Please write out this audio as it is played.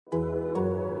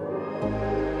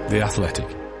The Athletic.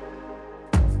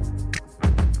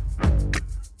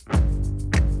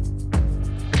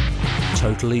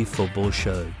 Totally Football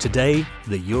Show. Today,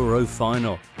 the Euro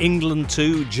final. England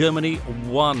 2, Germany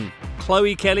 1.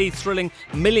 Chloe Kelly thrilling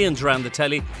millions round the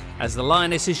telly as the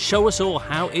Lionesses show us all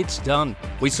how it's done.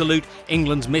 We salute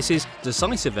England's misses,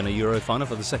 decisive in a Euro final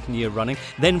for the second year running.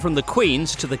 Then from the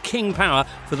Queens to the King Power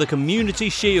for the Community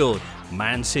Shield.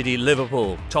 Man City,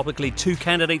 Liverpool. Topically, two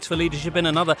candidates for leadership in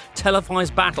another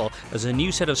televised battle as a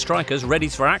new set of strikers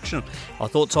readies for action. Our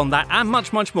thoughts on that and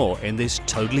much, much more in this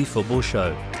Totally Football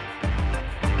Show.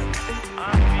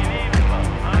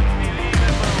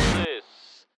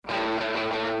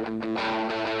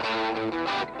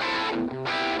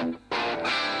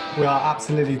 We are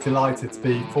absolutely delighted to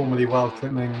be formally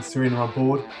welcoming Sarina on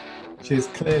board. She is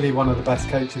clearly one of the best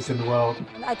coaches in the world.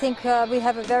 I think we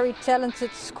have a very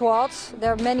talented squad.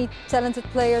 There are many talented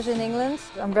players in England.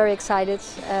 I'm very excited,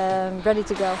 ready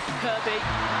to go. Kirby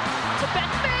to Ben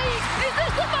Mee. Is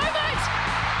this the moment?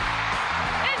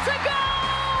 It's a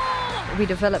goal! We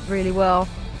developed really well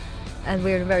and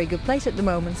we're in a very good place at the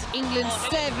moment. England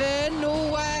 7,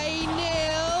 Norway 0.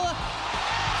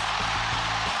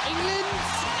 England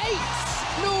 8,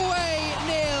 Norway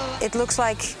 0. It looks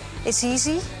like it's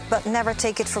easy, but never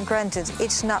take it for granted.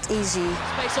 It's not easy.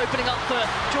 Space opening up for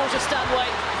Georgia Stanway.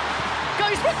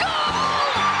 Goes for goal!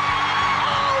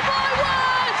 Oh my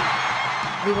word!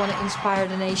 We want to inspire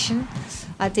the nation.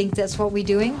 I think that's what we're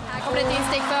doing. Här kommer ett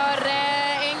instick för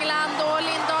England och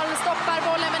Lindahl stoppar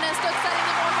bollen men den studsar in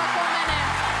i mål bakom henne.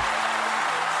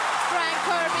 Frank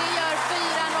Kirby gör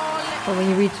 4-0. But when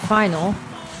you reach the final,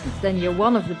 then you're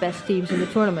one of the best teams in the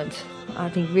tournament. I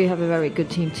think we have a very good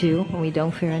team too, and we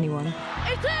don't fear anyone.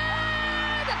 It's in!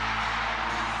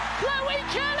 Chloe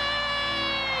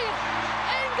Kelly!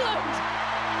 England!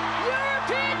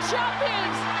 European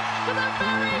champions for the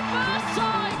very first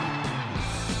time!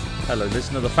 Hello,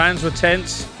 listener. The fans were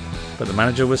tense, but the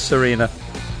manager was Sarina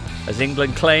as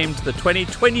England claimed the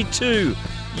 2022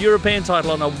 European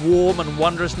title on a warm and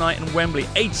wondrous night in Wembley.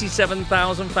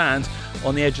 87,000 fans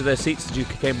on the edge of their seats, the Duke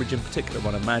of Cambridge in particular,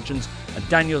 one imagines. And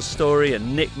Daniel Storey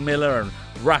and Nick Miller and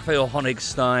Raphael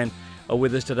Honigstein are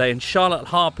with us today. And Charlotte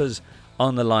Harper's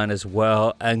on the line as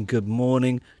well. And good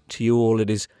morning to you all. It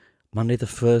is Monday the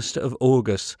 1st of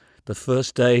August, the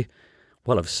first day,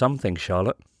 well, of something,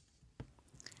 Charlotte.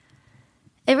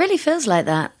 It really feels like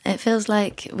that. It feels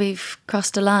like we've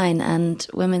crossed a line and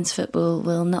women's football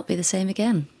will not be the same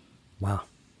again. Wow.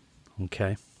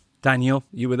 Okay. Daniel,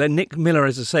 you were there. Nick Miller,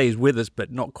 as I say, is with us,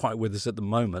 but not quite with us at the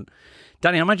moment.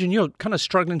 Danny, I imagine you're kind of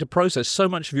struggling to process so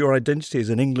much of your identity as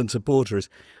an England supporter is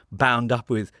bound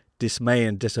up with dismay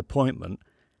and disappointment.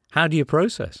 How do you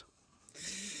process?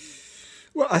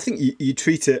 Well, I think you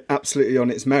treat it absolutely on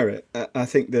its merit. I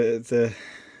think the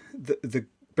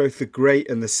both the great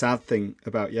and the sad thing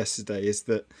about yesterday is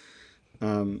that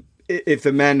if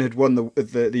the men had won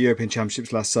the European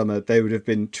Championships last summer, they would have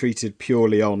been treated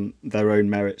purely on their own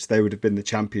merits. They would have been the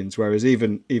champions. Whereas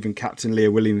even Captain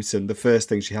Leah Williamson, the first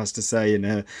thing she has to say in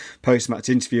her post-match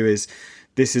interview is,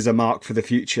 this is a mark for the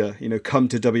future. You know, come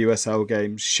to WSL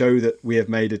games, show that we have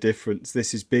made a difference.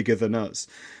 This is bigger than us,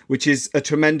 which is a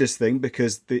tremendous thing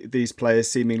because these players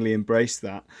seemingly embrace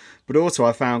that. But also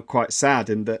I found quite sad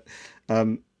in that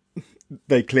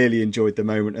they clearly enjoyed the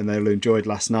moment and they'll enjoy it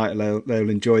last night. They'll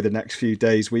enjoy the next few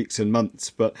days, weeks and months.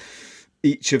 But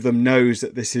each of them knows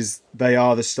that they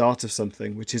are the start of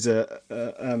something, which is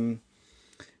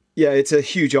it's a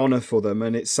huge honour for them.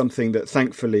 And it's something that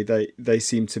thankfully they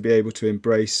seem to be able to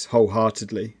embrace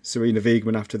wholeheartedly. Sarina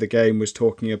Wiegman after the game was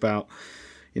talking about,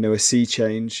 a sea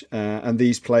change and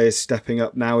these players stepping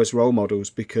up now as role models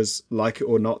because, like it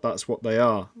or not, that's what they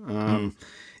are.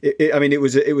 It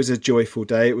was a joyful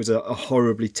day. It was a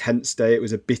horribly tense day. It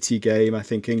was a bitty game. I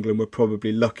think England were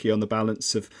probably lucky on the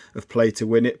balance of play to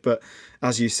win it. But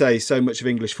as you say, so much of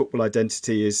English football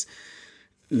identity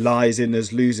lies in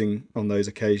us losing on those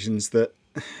occasions that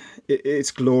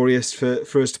it's glorious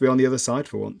for us to be on the other side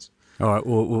for once. All right,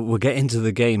 we'll get into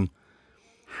the game,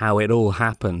 how it all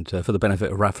happened for the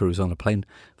benefit of Rafa, who's on a plane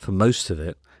for most of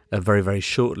it, very, very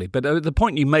shortly. But the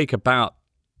point you make about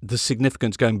the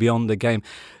significance going beyond the game.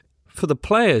 For the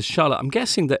players, Charlotte, I'm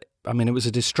guessing that, it was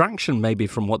a distraction maybe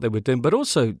from what they were doing, but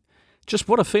also just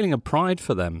what a feeling of pride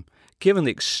for them, given the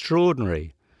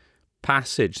extraordinary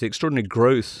passage, the extraordinary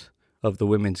growth of the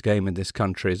women's game in this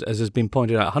country, as has been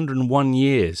pointed out, 101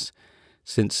 years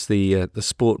since the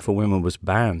sport for women was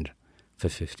banned for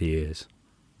 50 years.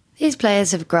 These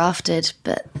players have grafted,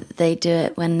 but they do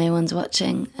it when no one's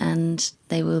watching, and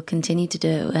they will continue to do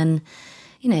it when,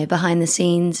 behind the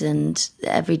scenes and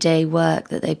the everyday work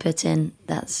that they put in,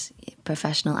 that's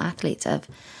professional athletes.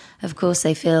 Of course,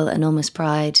 they feel enormous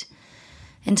pride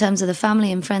in terms of the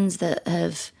family and friends that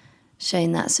have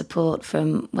shown that support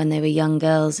from when they were young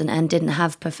girls and didn't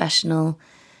have professional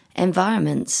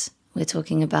environments. We're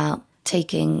talking about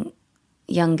taking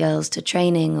young girls to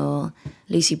training, or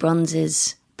Lucy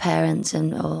Bronze's parents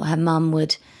or her mum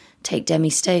would take Demi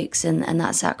Stokes and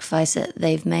that sacrifice that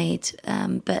they've made.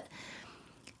 But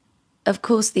of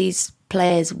course, these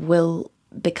players will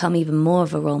become even more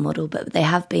of a role model, but they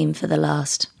have been for the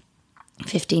last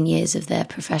 15 years of their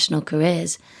professional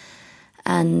careers.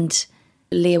 And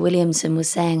Leah Williamson was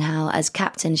saying how, as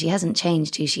captain, she hasn't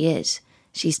changed who she is.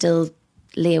 She's still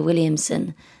Leah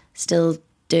Williamson, still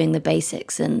doing the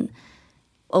basics. And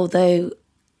although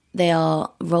they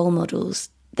are role models,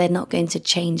 they're not going to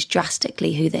change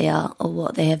drastically who they are or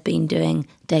what they have been doing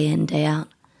day in, day out.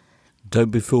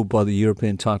 Don't be fooled by the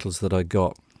European titles that I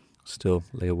got. Still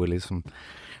Leah Williamson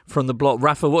from the block.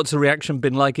 Rafa, what's the reaction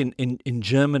been like in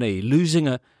Germany, losing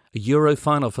a Euro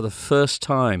final for the first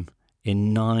time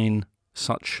in 9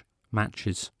 such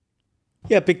matches?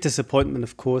 Yeah, big disappointment,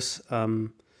 of course.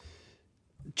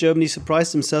 Germany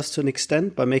surprised themselves to an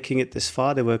extent by making it this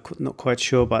far. They were not quite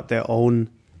sure about their own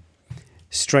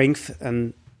strength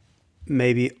and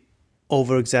maybe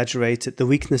over-exaggerated the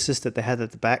weaknesses that they had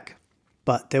at the back.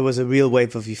 But there was a real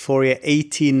wave of euphoria.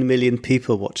 18 million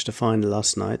people watched the final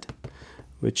last night,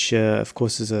 which, of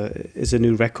course, is a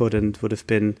new record and would have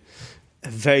been a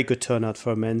very good turnout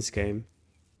for a men's game.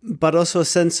 But also a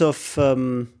sense of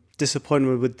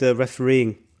disappointment with the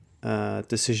refereeing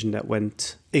decision that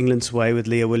went England's way, with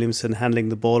Leah Williamson handling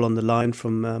the ball on the line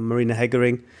from Marina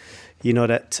Hegering. You know,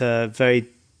 that very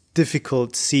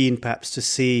difficult scene perhaps to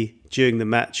see during the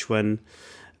match when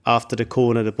after the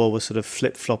corner the ball was sort of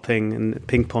flip-flopping and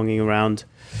ping-ponging around.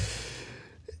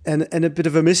 And a bit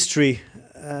of a mystery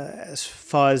as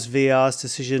far as VAR's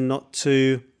decision not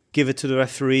to give it to the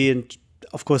referee. And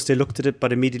of course they looked at it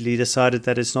but immediately decided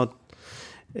that it's not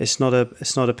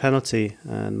a penalty.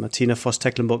 And Martina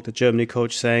Voss-Tecklenburg, the Germany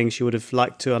coach, saying she would have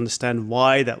liked to understand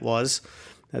why that was.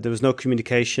 There was no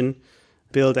communication.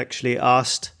 Bild actually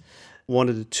asked one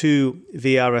of the 2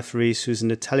 VAR referees, who's an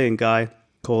Italian guy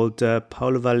called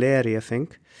Paolo Valeri, I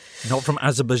think. Not from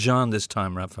Azerbaijan this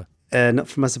time, Rafa. Not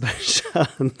from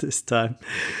Azerbaijan this time.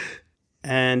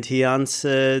 And he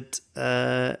answered,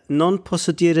 non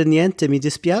posso dire niente, mi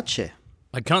dispiace.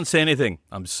 I can't say anything.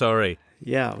 I'm sorry.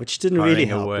 Yeah, which didn't really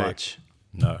help much.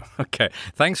 No. Okay.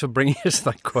 Thanks for bringing us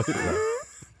that quote, though.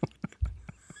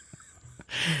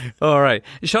 All right.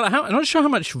 Charlotte, I'm not sure how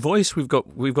much voice we've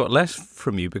got left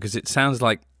from you, because it sounds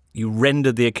like you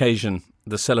rendered the occasion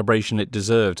the celebration it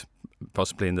deserved,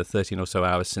 possibly in the 13 or so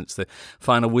hours since the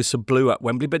final whistle blew at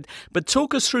Wembley. But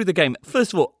talk us through the game.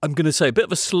 First of all, I'm going to say a bit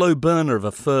of a slow burner of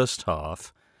a first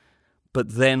half,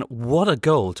 but then what a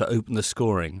goal to open the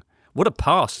scoring. What a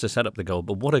pass to set up the goal,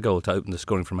 but what a goal to open the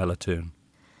scoring from Ella Toone.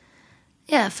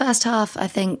 Yeah, first half, I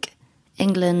think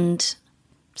England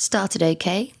started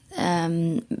okay,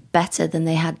 better than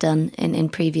they had done in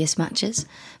previous matches.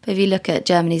 But if you look at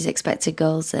Germany's expected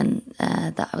goals, then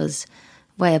that was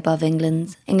way above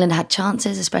England. England had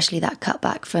chances, especially that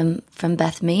cutback from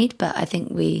Beth Mead, but I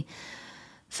think we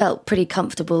felt pretty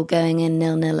comfortable going in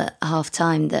 0-0 at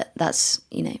half-time. That's,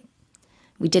 you know,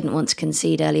 we didn't want to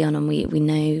concede early on, and we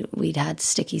know we'd had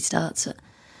sticky starts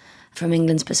from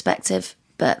England's perspective.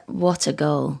 But what a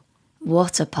goal,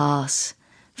 what a pass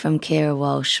from Keira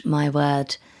Walsh, my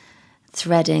word,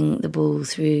 threading the ball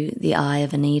through the eye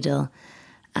of a needle.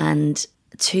 And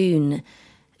Toone,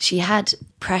 she had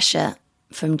pressure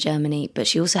from Germany, but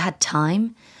she also had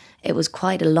time. It was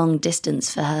quite a long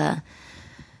distance for her.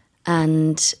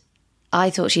 And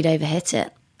I thought she'd overhit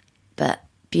it, but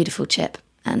beautiful chip.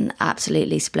 An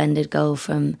absolutely splendid goal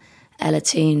from Ella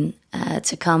Toone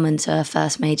to come into her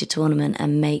first major tournament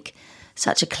and make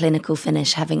such a clinical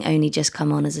finish, having only just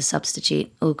come on as a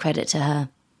substitute. All credit to her.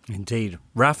 Indeed.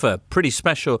 Rafa, pretty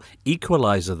special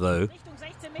equaliser though,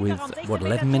 with,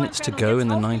 11 minutes to go in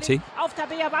the 90? Auf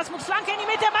Tabea Wasmut, Flanke in die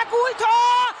Mitte, Magul,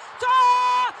 Tor!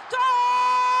 Tor! Tor!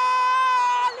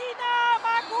 Lina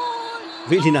Magul!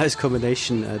 Really nice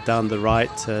combination down the right.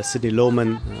 Sydney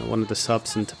Lohmann, one of the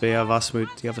subs, and Tabea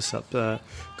Wasmut, the other sub,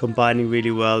 combining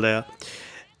really well there.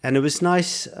 And it was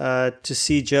nice to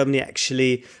see Germany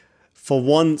actually, for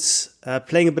once,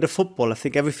 playing a bit of football. I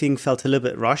think everything felt a little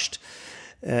bit rushed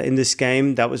in this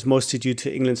game. That was mostly due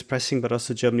to England's pressing, but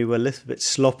also Germany were a little bit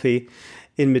sloppy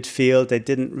in midfield. They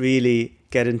didn't really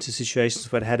get into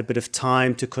situations where they had a bit of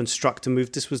time to construct a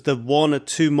move. This was the 1 or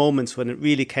 2 moments when it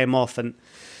really came off, and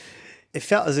it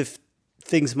felt as if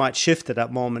things might shift at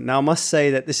that moment. Now, I must say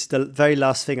that this is the very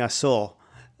last thing I saw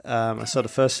I saw the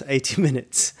first 80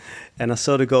 minutes, and I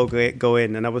saw the goal go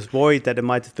in, and I was worried that it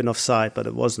might have been offside, but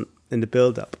it wasn't in the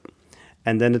build-up.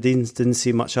 And then I didn't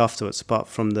see much afterwards, apart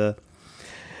from the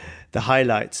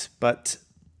highlights. But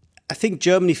I think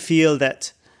Germany feel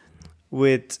that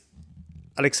with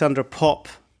Alexandra Popp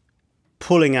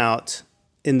pulling out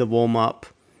in the warm-up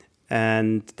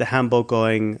and the handball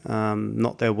going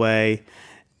not their way,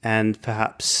 and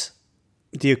perhaps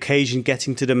the occasion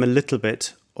getting to them a little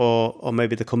bit, or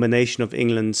maybe the combination of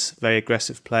England's very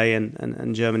aggressive play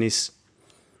and Germany's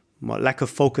lack of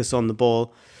focus on the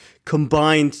ball,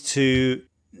 combined to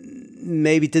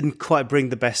maybe didn't quite bring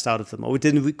the best out of them, or we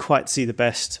didn't quite see the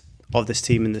best of this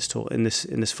team in this tour, in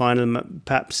this final.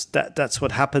 Perhaps that's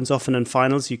what happens often in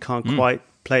finals. You can't quite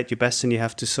play at your best, and you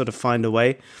have to sort of find a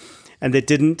way. And they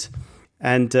didn't,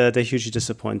 and they're hugely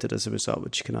disappointed as a result,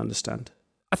 which you can understand.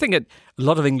 I think a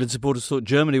lot of England supporters thought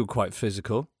Germany were quite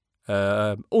physical.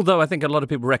 Although I think a lot of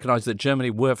people recognise that Germany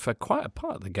were, for quite a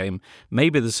part of the game,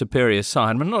 maybe the superior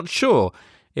side. I'm not sure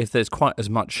if there's quite as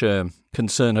much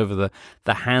concern over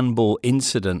the handball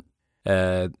incident.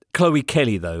 Chloe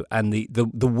Kelly, though, and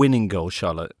the winning goal,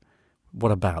 Charlotte,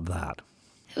 what about that?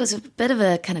 It was a bit of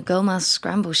a kind of goalmouth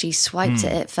scramble. She swiped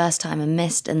at it first time and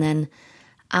missed, and then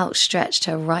outstretched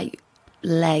her right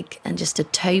leg and just a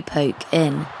toe poke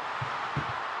in.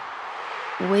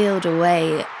 Wheeled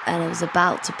away, and it was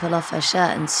about to pull off her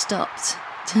shirt and stopped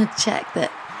to check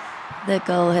that the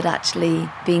goal had actually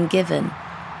been given.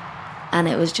 And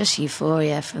it was just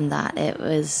euphoria from that. It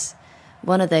was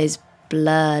one of those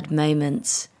blurred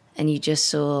moments, and you just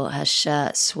saw her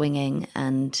shirt swinging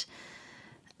and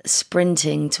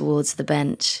sprinting towards the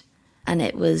bench. And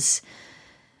it was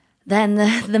then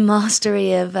the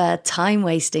mastery of time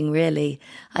wasting, really.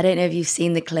 I don't know if you've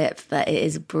seen the clip, but it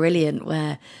is brilliant,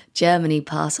 where Germany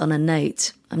pass on a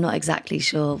note. I'm not exactly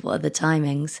sure what are the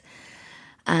timings.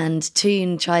 And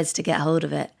Thun tries to get hold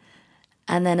of it.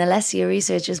 And then Alessia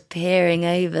Russo is just peering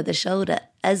over the shoulder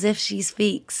as if she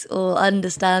speaks or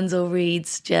understands or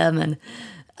reads German.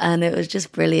 And it was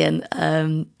just brilliant.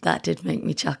 That did make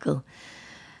me chuckle.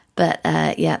 But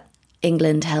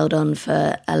England held on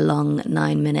for a long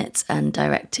 9 minutes and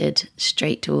directed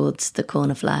straight towards the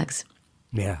corner flags.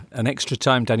 Yeah, an extra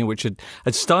time, Daniel, which had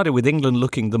started with England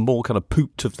looking the more kind of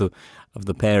pooped of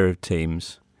the pair of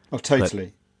teams. Oh,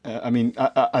 totally.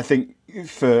 I think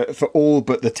for all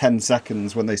but the 10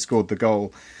 seconds when they scored the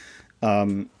goal,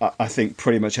 I think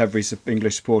pretty much every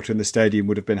English supporter in the stadium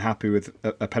would have been happy with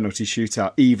a penalty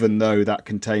shootout, even though that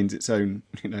contains its own,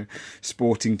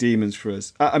 sporting demons for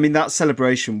us. I mean, that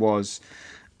celebration was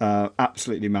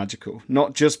absolutely magical.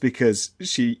 Not just because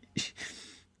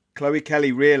Chloe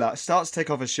Kelly starts to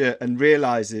take off her shirt and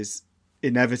realises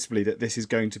inevitably that this is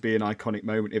going to be an iconic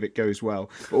moment if it goes well,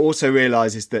 but also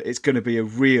realises that it's going to be a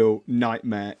real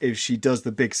nightmare if she does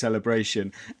the big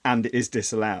celebration and it is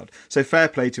disallowed. So fair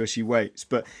play to her, she waits.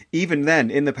 But even then,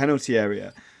 in the penalty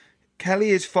area, Kelly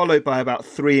is followed by about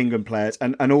 3 England players,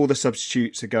 and all the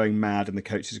substitutes are going mad and the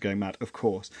coaches are going mad, of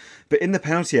course. But in the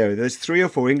penalty area, there's 3 or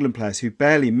 4 England players who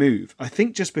barely move. I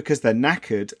think just because they're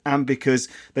knackered and because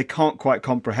they can't quite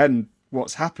comprehend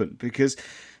what's happened, because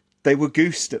they were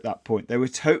goosed at that point. They were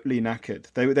totally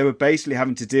knackered. They were basically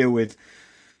having to deal with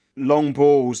long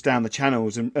balls down the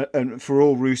channels, and for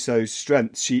all Russo's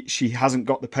strength, she hasn't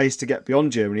got the pace to get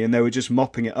beyond Germany, and they were just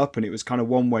mopping it up, and it was kind of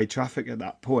one-way traffic at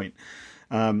that point.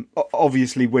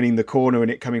 Obviously winning the corner and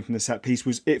it coming from the set piece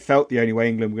it felt the only way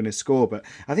England were going to score, but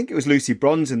I think it was Lucy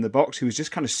Bronze in the box who was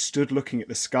just kind of stood looking at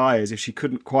the sky as if she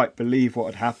couldn't quite believe what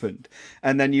had happened.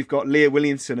 And then you've got Leah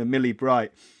Williamson and Millie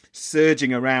Bright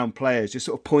surging around players, just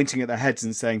sort of pointing at their heads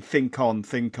and saying, think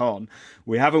on.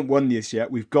 We haven't won this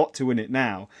yet. We've got to win it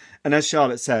now. And as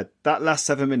Charlotte said, that last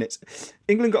 7 minutes,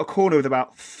 England got a corner with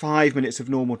about 5 minutes of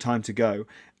normal time to go,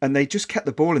 and they just kept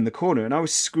the ball in the corner. And I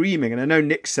was screaming, and I know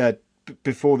Nick said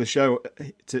before the show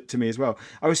to me as well,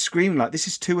 I was screaming like, this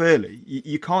is too early.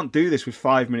 You can't do this with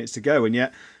 5 minutes to go. And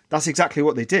yet that's exactly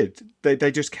what they did.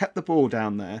 They just kept the ball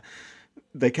down there.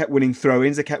 They kept winning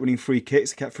throw-ins, they kept winning free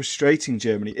kicks, they kept frustrating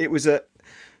Germany. It was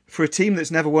for a team that's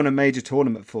never won a major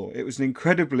tournament before, it was an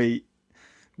incredibly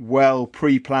well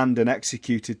pre-planned and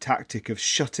executed tactic of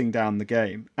shutting down the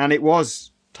game. And it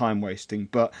was time wasting,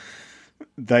 but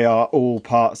they are all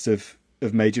parts of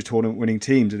major tournament winning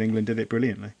teams, and England did it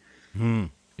brilliantly.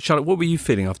 Charlotte, what were you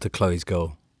feeling after Chloe's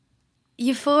goal?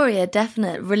 Euphoria,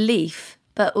 definite relief,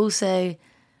 but also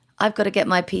I've got to get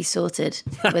my piece sorted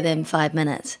within 5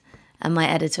 minutes. And my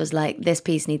editor was like, this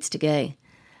piece needs to go.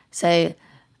 So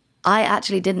I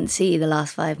actually didn't see the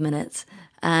last 5 minutes.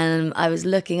 And I was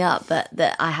looking up, but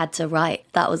that I had to write.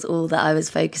 That was all that I was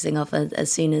focusing on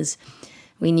as soon as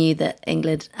we knew that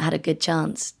England had a good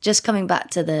chance. Just coming back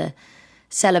to the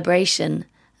celebration,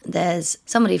 there's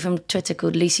somebody from Twitter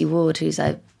called Lucy Ward, who's,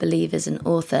 I believe, is an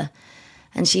author,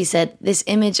 and she said, "This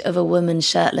image of a woman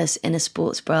shirtless in a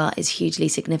sports bra is hugely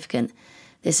significant.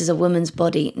 This is a woman's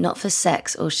body, not for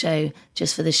sex or show,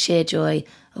 just for the sheer joy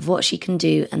of what she can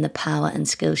do and the power and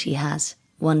skill she has.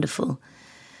 Wonderful."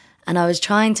 And I was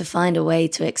trying to find a way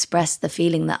to express the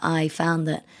feeling that I found,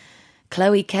 that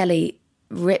Chloe Kelly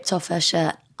ripped off her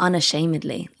shirt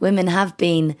unashamedly. Women have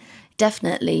been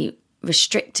definitely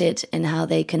restricted in how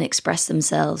they can express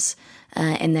themselves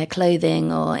in their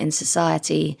clothing or in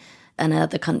society. And in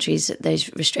other countries,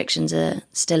 those restrictions are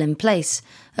still in place,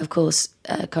 of course,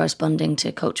 corresponding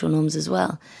to cultural norms as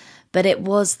well. But it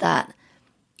was that,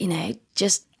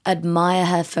 just admire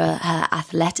her for her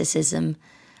athleticism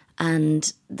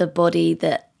and the body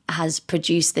that has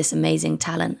produced this amazing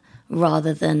talent,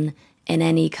 rather than in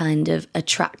any kind of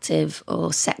attractive or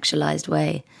sexualized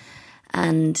way.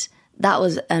 And that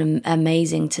was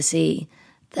amazing to see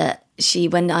that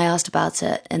when I asked about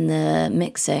it in the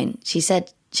mix zone, she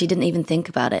said she didn't even think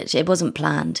about it. It wasn't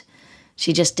planned.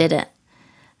 She just did it.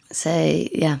 So,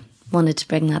 yeah, wanted to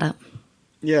bring that up.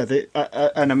 Yeah,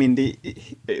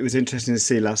 it was interesting to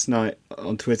see last night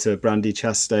on Twitter, Brandi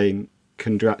Chastain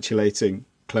congratulating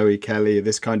Chloe Kelly,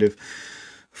 this kind of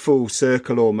full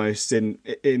circle almost in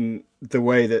the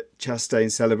way that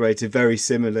Chastain celebrated very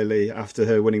similarly after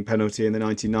her winning penalty in the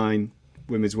 99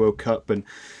 Women's World Cup, and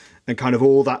kind of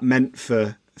all that meant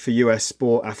for US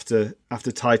sport after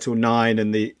Title IX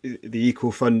and the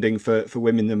equal funding for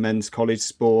women and men's college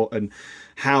sport, and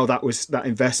how that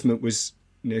investment was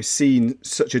seen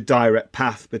such a direct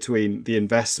path between the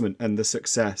investment and the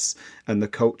success and the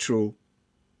cultural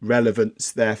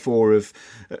relevance therefore of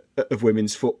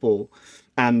women's football.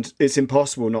 And it's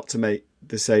impossible not to make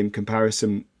the same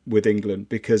comparison with England,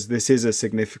 because this is a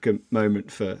significant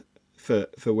moment for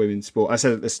women's sport. I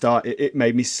said at the start, it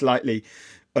made me slightly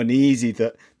uneasy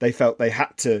that they felt they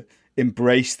had to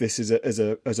embrace this as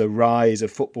a rise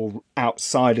of football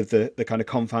outside of the kind of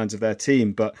confines of their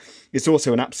team. But it's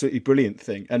also an absolutely brilliant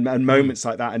thing, and moments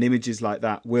like that and images like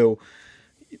that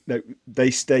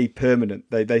they stay permanent.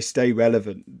 They stay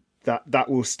relevant. That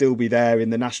will still be there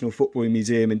in the National Football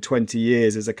Museum in 20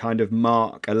 years as a kind of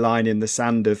mark, a line in the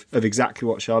sand of exactly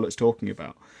what Charlotte's talking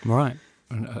about. Right.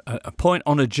 A point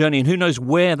on a journey, and who knows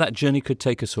where that journey could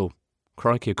take us all.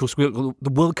 Crikey. Of course, we've got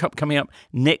the World Cup coming up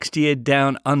next year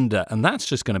down under, and that's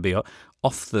just going to be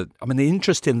off the... the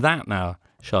interest in that now,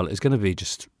 Charlotte, is going to be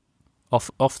just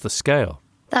off the scale.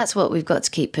 That's what we've got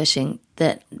to keep pushing,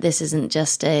 that this isn't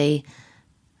just a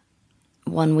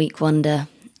 1 week wonder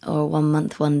or 1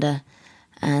 month wonder.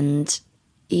 And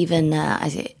even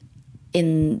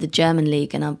in the German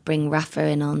league, and I'll bring Rafa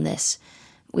in on this,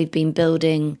 we've been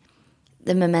building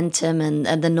the momentum and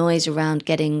the noise around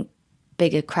getting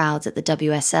bigger crowds at the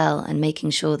WSL and making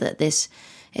sure that this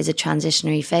is a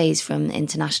transitionary phase from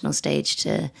international stage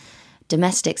to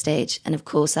domestic stage. And of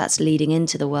course, that's leading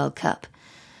into the World Cup.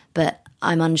 But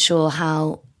I'm unsure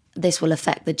how this will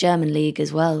affect the German league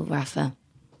as well, Rafa.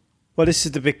 Well, this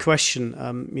is the big question.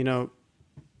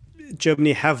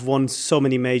 Germany have won so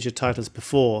many major titles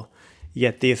before,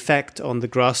 yet the effect on the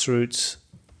grassroots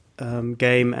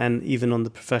game and even on the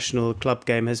professional club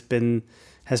game has been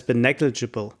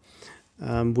negligible.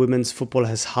 Women's football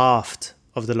has halved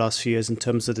over the last few years in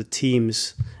terms of the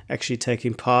teams actually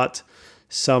taking part.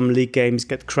 Some league games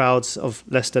get crowds of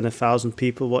less than 1,000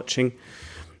 people watching.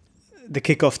 The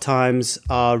kickoff times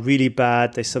are really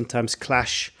bad. They sometimes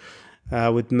clash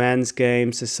with men's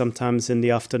games. There's sometimes in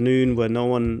the afternoon where no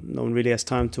one really has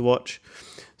time to watch.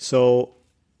 So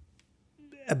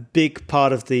a big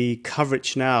part of the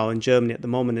coverage now in Germany at the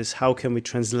moment is how can we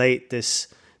translate this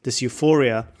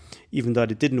euphoria, even though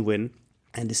it didn't win,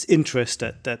 and this interest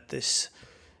that this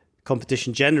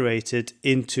competition generated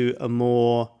into a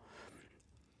more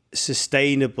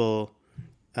sustainable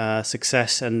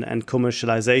success and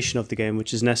commercialization of the game,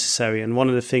 which is necessary. And one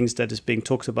of the things that is being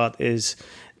talked about is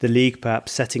the league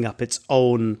perhaps setting up its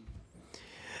own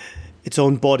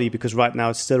body, because right now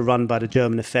it's still run by the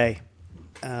German FA.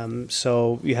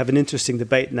 So you have an interesting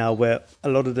debate now where a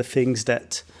lot of the things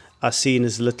that are seen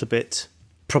as a little bit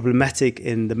problematic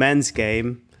in the men's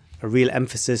game, a real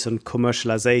emphasis on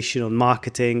commercialization, on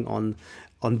marketing,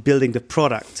 on building the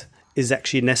product, is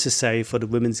actually necessary for the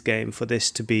women's game, for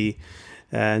this to be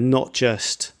not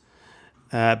just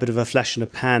a bit of a flash in the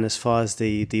pan as far as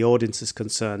the audience is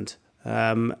concerned.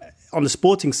 On the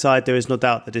sporting side, there is no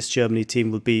doubt that this Germany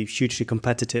team will be hugely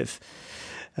competitive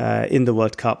in the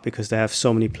World Cup, because they have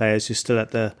so many players who are still at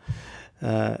the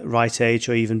right age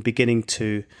or even beginning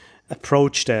to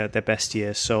approach their best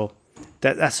years. So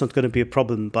that's not going to be a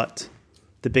problem. But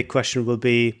the big question will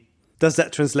be, does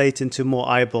that translate into more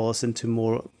eyeballs, into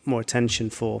more attention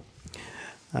for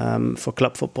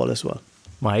club football as well?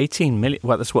 Well, 18 million.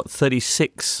 Well, that's what,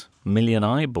 36 million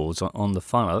eyeballs on the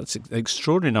final. That's an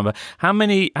extraordinary number. How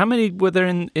many were there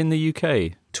in the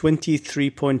UK?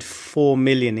 23.4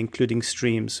 million, including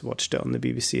streams, watched it on the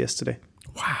BBC yesterday.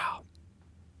 Wow.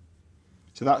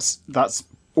 So that's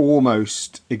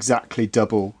almost exactly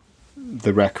double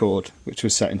the record, which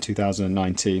was set in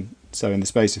 2019. So in the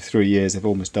space of 3 years, they've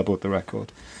almost doubled the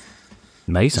record.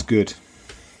 Amazing. It's good.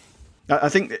 I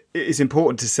think it's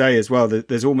important to say as well that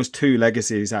there's almost two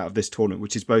legacies out of this tournament,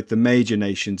 which is both the major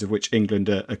nations, of which England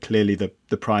are clearly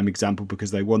the prime example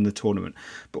because they won the tournament,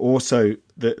 but also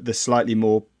the slightly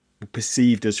more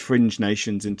perceived as fringe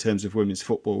nations in terms of women's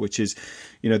football, which is,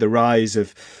 the rise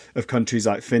of countries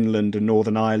like Finland and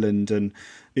Northern Ireland. And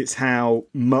it's how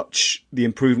much the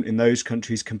improvement in those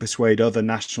countries can persuade other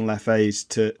national FAs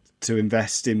to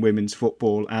invest in women's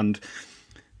football and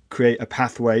create a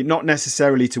pathway, not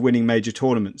necessarily to winning major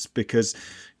tournaments, because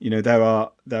there are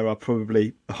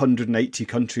probably 180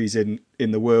 countries in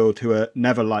the world who are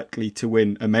never likely to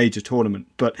win a major tournament.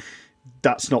 But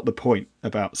that's not the point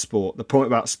about sport. The point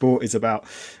about sport is about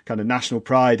kind of national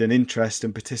pride and interest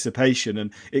and participation,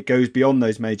 and it goes beyond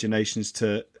those major nations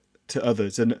to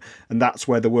others, and that's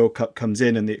where the World Cup comes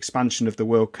in, and the expansion of the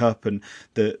World Cup, and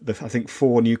the I think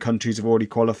 4 new countries have already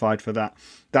qualified for that.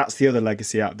 That's the other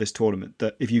legacy out of this tournament,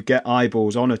 that if you get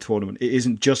eyeballs on a tournament, it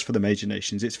isn't just for the major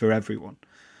nations, it's for everyone.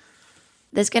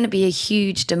 There's going to be a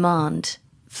huge demand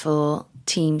for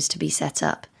teams to be set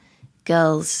up.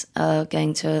 Girls are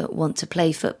going to want to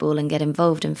play football and get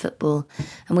involved in football,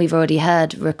 and we've already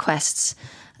heard requests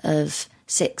of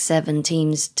 6-7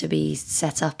 teams to be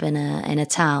set up in a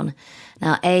town.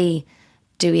 Now,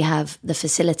 do we have the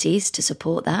facilities to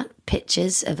support that,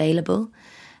 pitches available,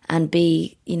 and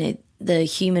B, the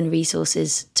human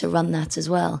resources to run that as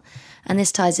well? And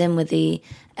this ties in with the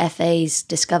FA's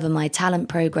Discover My Talent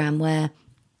programme, where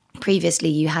previously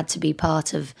you had to be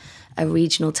part of a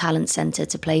regional talent centre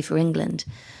to play for England,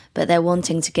 but they're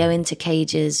wanting to go into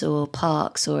cages or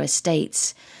parks or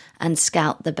estates and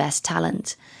scout the best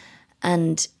talent.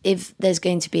 And if there's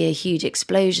going to be a huge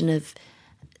explosion of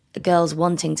girls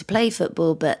wanting to play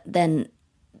football, but then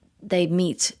they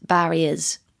meet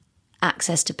barriers,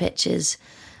 access to pitches,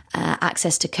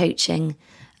 access to coaching,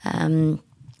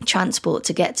 transport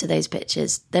to get to those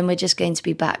pitches, then we're just going to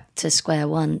be back to square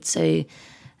one. So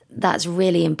that's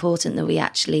really important that we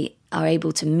actually are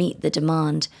able to meet the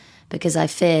demand, because I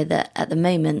fear that at the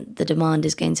moment the demand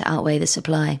is going to outweigh the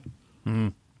supply.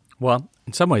 Mm. Well,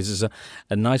 in some ways it's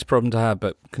a nice problem to have,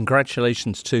 but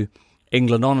congratulations to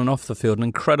England on and off the field. An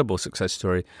incredible success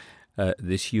story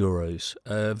this Euros.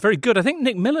 Very good. I think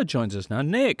Nick Miller joins us now.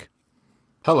 Nick.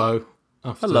 Hello.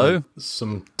 Hello.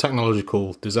 Some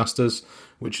technological disasters,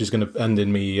 which is going to end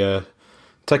in me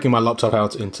taking my laptop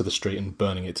out into the street and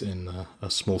burning it in a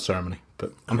small ceremony.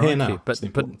 But I'm here now.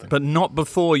 But not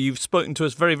before you've spoken to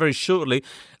us very, very shortly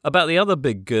about the other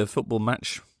big football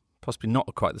match, possibly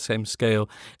not quite the same scale,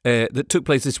 that took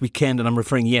place this weekend, and I'm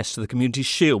referring, yes, to the Community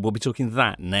Shield. We'll be talking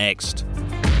that next.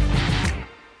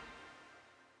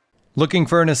 Looking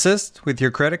for an assist with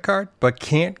your credit card, but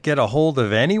can't get a hold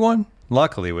of anyone?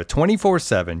 Luckily, with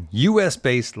 24/7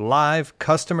 US-based live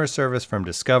customer service from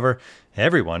Discover,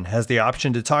 everyone has the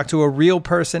option to talk to a real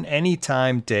person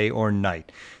anytime, day or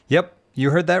night. Yep,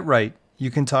 you heard that right.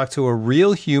 You can talk to a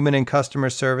real human in customer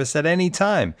service at any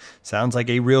time. Sounds like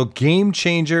a real game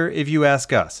changer if you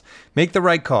ask us. Make the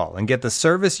right call and get the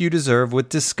service you deserve with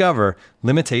Discover.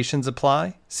 Limitations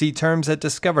apply. See terms at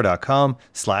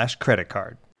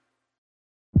discover.com/creditcard.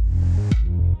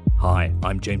 Hi,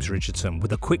 I'm James Richardson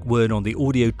with a quick word on the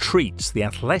audio treats The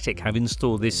Athletic have in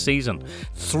store this season.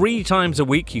 3 times a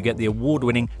week you get the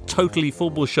award-winning Totally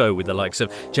Football Show with the likes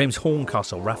of James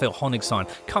Horncastle, Raphael Honigstein,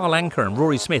 Carl Anker and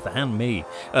Rory Smith and me.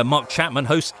 Mark Chapman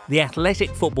hosts the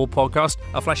Athletic Football Podcast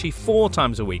a flashy 4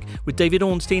 times a week with David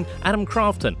Ornstein, Adam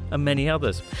Crafton and many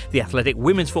others. The Athletic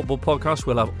Women's Football Podcast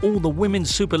will have all the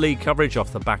Women's Super League coverage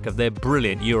off the back of their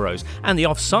brilliant Euros. And the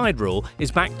Offside Rule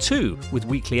is back too with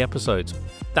weekly episodes.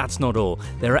 That's not all.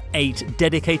 There are 8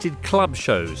 dedicated club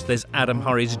shows. There's Adam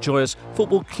Hurrey's joyous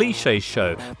football cliches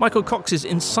show, Michael Cox's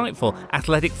insightful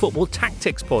athletic football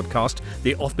tactics podcast,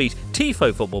 the offbeat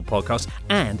TIFO football podcast,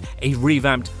 and a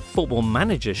revamped football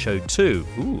manager show too.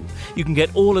 Ooh. You can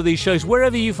get all of these shows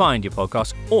wherever you find your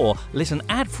podcasts or listen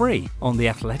ad-free on the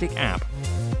Athletic app.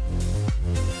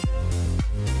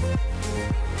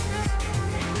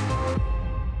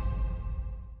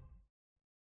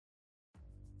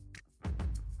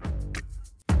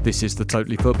 This is the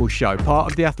Totally Football Show, part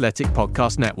of the Athletic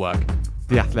Podcast Network.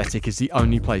 The Athletic is the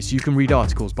only place you can read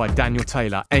articles by Daniel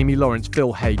Taylor, Amy Lawrence,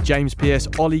 Phil Hay, James Pearce,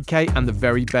 Ollie Kay, and the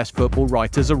very best football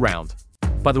writers around.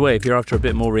 By the way, if you're after a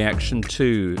bit more reaction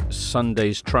to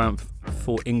Sunday's triumph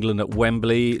for England at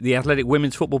Wembley, the Athletic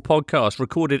Women's Football Podcast,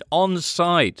 recorded on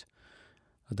site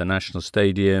at the National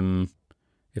Stadium,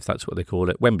 if that's what they call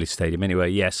it, Wembley Stadium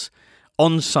anyway, yes,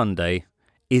 on Sunday,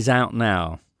 is out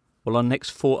now. Well, our next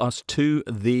for us to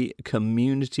the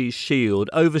Community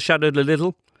Shield, overshadowed a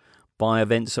little by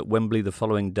events at Wembley the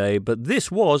following day, but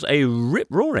this was a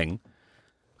rip-roaring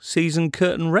season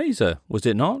curtain raiser, was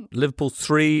it not? Liverpool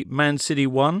 3, Man City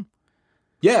 1.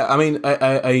 Yeah, I mean,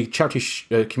 a charity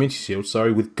Community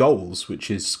Shield, with goals, which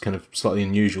is kind of slightly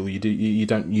unusual. You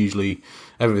don't usually,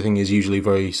 everything is usually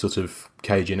very sort of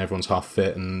cagey and everyone's half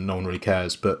fit and no one really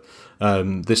cares, but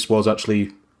this was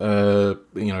actually a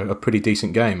pretty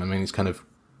decent game. I mean, it's kind of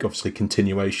obviously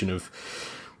continuation of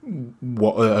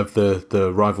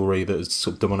the rivalry that has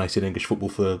sort of dominated English football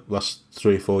for the last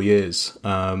 3 or 4 years.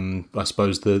 I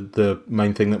suppose the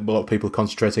main thing that a lot of people are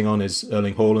concentrating on is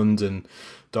Erling Haaland and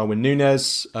Darwin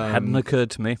Núñez. Hadn't occurred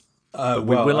to me.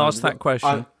 We'll ask that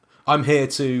question. I'm here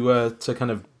to kind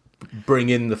of bring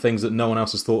in the things that no one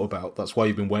else has thought about. That's why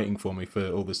you've been waiting for me for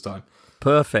all this time.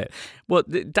 Perfect. Well,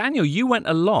 Daniel, you went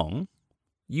along.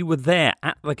 You were there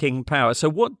at the King Power. So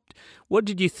what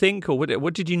did you think, or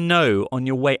what did you know on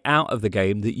your way out of the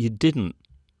game that you didn't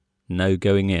know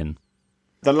going in?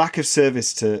 The lack of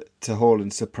service to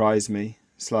Haaland surprised me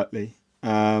slightly.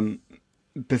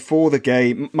 Before the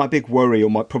game, my big worry,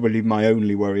 or probably my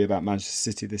only worry about Manchester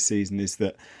City this season is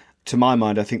that, to my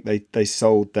mind, I think they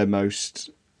sold their most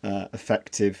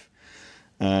effective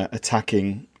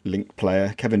attacking link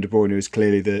player. Kevin De Bruyne is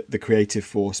clearly the creative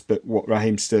force, but what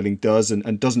Raheem Sterling does,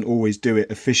 and doesn't always do it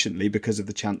efficiently because of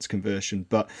the chance conversion,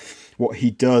 but what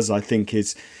he does, I think,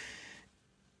 is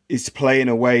play in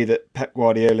a way that Pep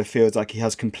Guardiola feels like he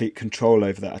has complete control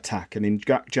over that attack. And in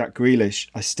Jack Grealish,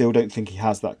 I still don't think he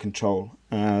has that control.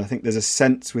 I think there's a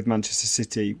sense with Manchester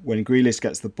City, when Grealish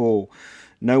gets the ball,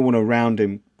 no one around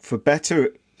him, for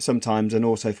better sometimes and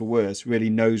also for worse, really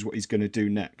knows what he's going to do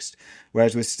next.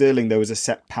 Whereas with Sterling, there was a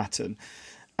set pattern,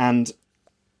 and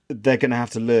they're going to have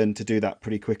to learn to do that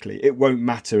pretty quickly. It won't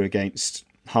matter against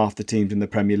half the teams in the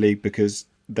Premier League because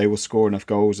they will score enough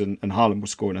goals and Haaland will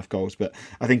score enough goals. But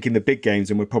I think in the big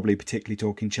games, and we're probably particularly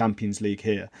talking Champions League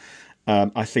here,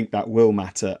 I think that will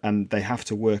matter, and they have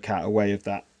to work out a way of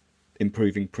that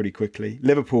improving pretty quickly.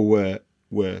 Liverpool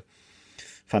were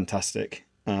fantastic.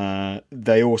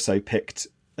 They also picked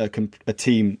a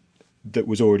team that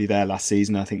was already there last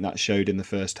season. I think that showed in the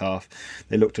first half.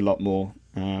 They looked a lot more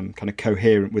kind of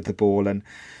coherent with the ball, and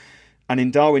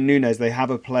in Darwin Núñez they have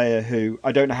a player who,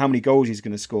 I don't know how many goals he's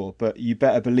going to score, but you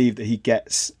better believe that he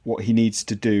gets what he needs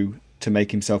to do to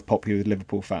make himself popular with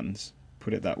Liverpool fans.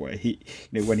 Put it that way. He,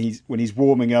 when he's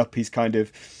warming up, he's kind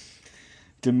of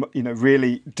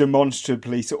really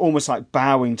demonstrably, so almost like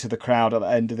bowing to the crowd at the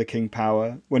end of the King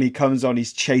Power. When he comes on,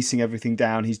 he's chasing everything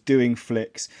down. He's doing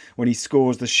flicks. When he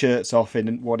scores, the shirt's off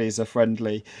in what is a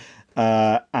friendly.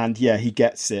 And yeah, he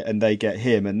gets it and they get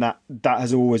him. And that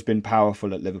has always been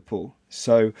powerful at Liverpool.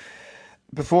 So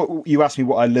before you asked me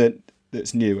what I learnt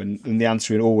that's new, and the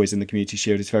answer always in the Community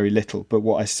Shield is very little, but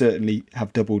what I certainly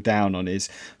have doubled down on is,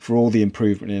 for all the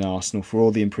improvement in Arsenal, for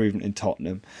all the improvement in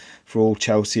Tottenham, for all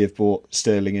Chelsea have bought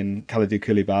Sterling and Kalidou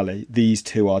Koulibaly, these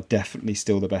two are definitely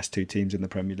still the best two teams in the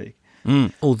Premier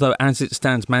League. Although as it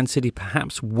stands, Man City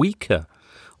perhaps weaker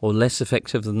or less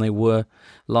effective than they were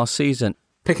last season.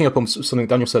 Picking up on something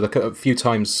Daniel said, a few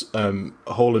times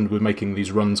Haaland were making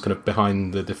these runs kind of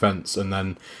behind the defence, and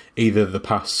then either the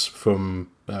pass from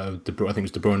I think it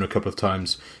was De Bruyne a couple of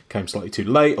times came slightly too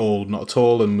late or not at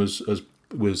all and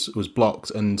was blocked.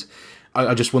 And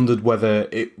I just wondered whether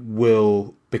it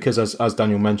will, because as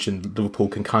Daniel mentioned, Liverpool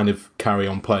can kind of carry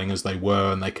on playing as they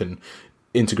were, and they can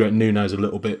integrate Núñez a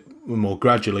little bit more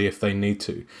gradually if they need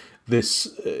to.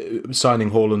 This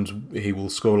signing Haaland, he will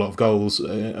score a lot of goals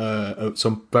at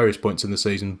some various points in the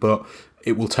season, but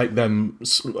it will take them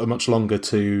much longer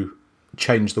to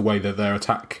change the way that their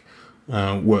attack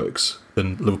works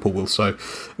than Liverpool will. So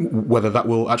whether that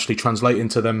will actually translate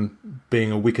into them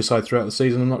being a weaker side throughout the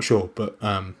season, I'm not sure, but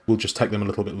will just take them a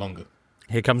little bit longer.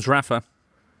 Here comes Rafa.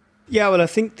 Yeah, well, I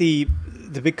think the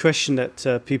big question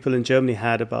that people in Germany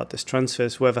had about this transfer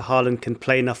is whether Haaland can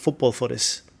play enough football for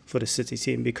the City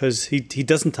team, because he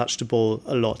doesn't touch the ball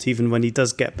a lot, even when he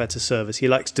does get better service. He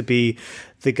likes to be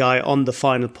the guy on the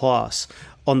final pass,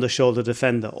 on the shoulder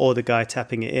defender, or the guy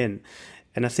tapping it in.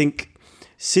 And I think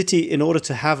City, in order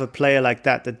to have a player like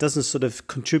that doesn't sort of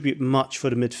contribute much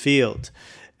for the midfield,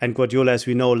 And Guardiola, as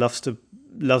we know,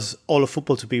 loves all of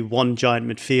football to be one giant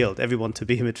midfield, everyone to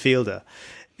be a midfielder.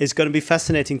 It's going to be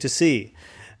fascinating to see.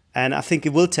 And I think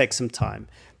it will take some time.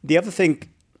 The other thing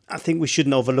I think we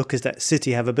shouldn't overlook is that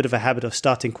City have a bit of a habit of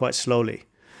starting quite slowly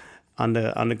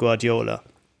under Guardiola.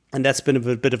 And that's been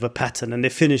a bit of a pattern. And they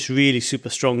finish really super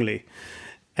strongly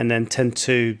and then tend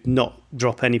to not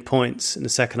drop any points in the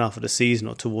second half of the season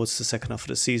or towards the second half of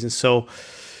the season. So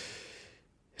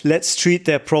let's treat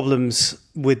their problems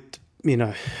with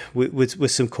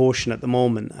some caution at the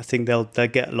moment. I think they'll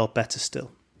get a lot better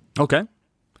still. Okay.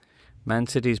 Man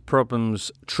City's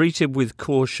problems treated with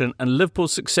caution, and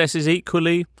Liverpool's successes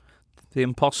equally. The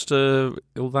imposter,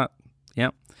 all that. Yeah.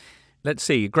 Let's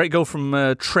see. Great goal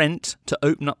from Trent to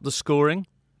open up the scoring.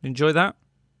 Enjoy that?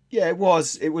 Yeah, it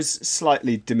was. It was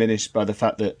slightly diminished by the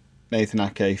fact that Nathan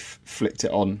Ake flicked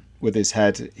it on with his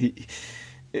head.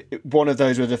 One of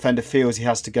those where the defender feels he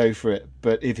has to go for it,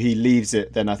 but if he leaves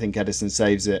it, then I think Ederson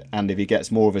saves it, and if he gets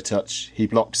more of a touch, he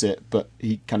blocks it, but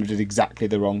he kind of did exactly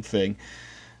the wrong thing.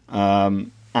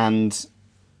 And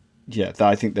yeah,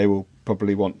 I think they will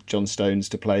probably want John Stones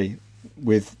to play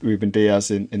with Ruben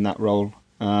Diaz in that role.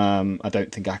 I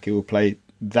don't think Ake will play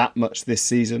that much this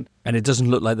season. And it doesn't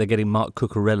look like they're getting Mark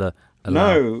Cucurella.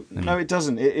 No, it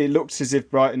doesn't. It looks as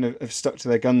if Brighton have stuck to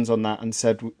their guns on that and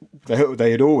said they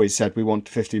had always said we want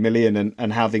 50 million,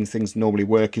 and how things normally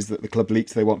work is that the club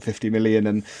leaks they want 50 million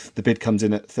and the bid comes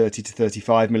in at 30 to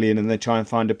 35 million and they try and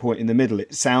find a point in the middle.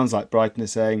 It sounds like Brighton are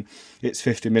saying it's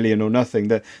 50 million or nothing.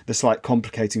 The slight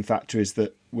complicating factor is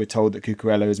that we're told that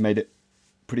Cucurella has made it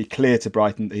pretty clear to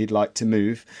Brighton that he'd like to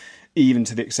move, even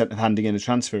to the extent of handing in a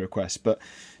transfer request. But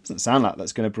it doesn't sound like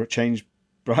that's going to change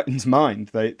Brighton's mind.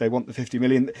 They want the 50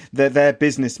 million. Their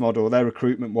business model, their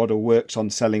recruitment model works on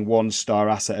selling one star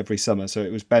asset every summer. So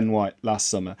it was Ben White last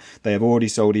summer. They have already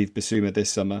sold Yves Bissouma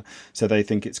this summer. So they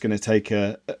think it's going to take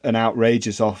an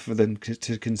outrageous offer for them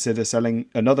to consider selling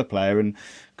another player, and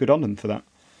good on them for that.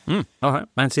 All right.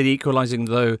 Man City equalising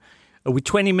though. With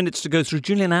 20 minutes to go through,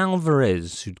 Julian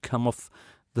Alvarez, who'd come off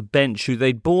the bench, who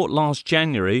they'd bought last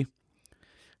January.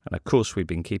 And of course, we've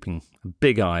been keeping a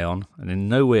big eye on, and in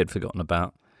no way had forgotten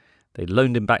about. They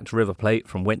loaned him back to River Plate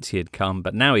from whence he had come,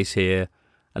 but now he's here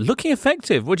and looking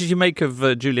effective. What did you make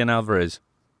of Julian Alvarez?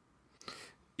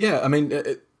 Yeah, I mean,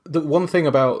 the one thing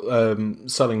about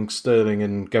selling Sterling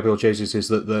and Gabriel Jesus is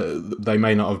that they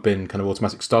may not have been kind of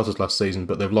automatic starters last season,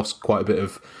 but they've lost quite a bit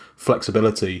of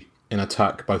flexibility in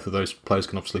attack. Both of those players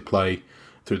can obviously play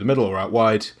through the middle or out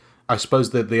wide. I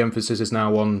suppose that the emphasis is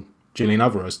now on Julian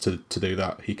Alvarez to do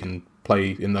that. He can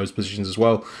play in those positions as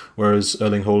well, whereas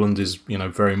Erling Haaland is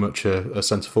very much a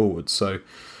centre forward. So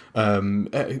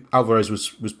Alvarez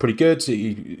was pretty good.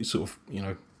 He sort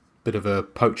of bit of a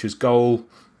poacher's goal,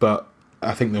 but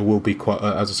I think there will be quite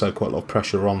a lot of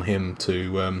pressure on him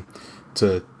to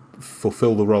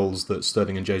fulfil the roles that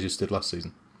Sterling and Jesus did last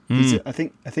season. I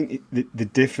think the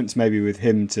difference maybe with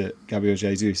him to Gabriel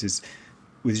Jesus is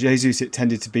with Jesus it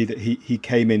tended to be that he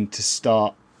came in to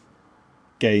start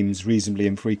games reasonably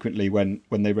infrequently when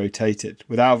they rotated.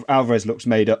 With Alvarez looks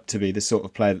made up to be the sort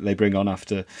of player that they bring on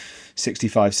after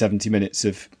 65-70 minutes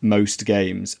of most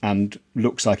games, and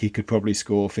looks like he could probably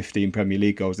score 15 Premier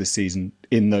League goals this season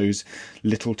in those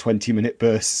little 20-minute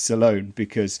bursts alone,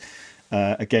 because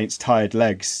against tired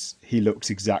legs he looks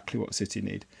exactly what City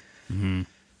need. Mm-hmm.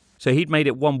 So he'd made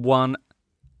it 1-1,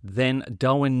 then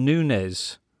Darwin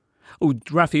Núñez. Oh,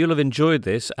 Rafa, you'll have enjoyed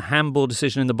this. A handball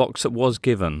decision in the box that was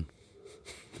given.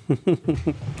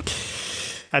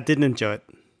 I didn't enjoy it.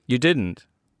 You didn't?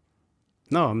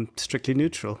 No, I'm strictly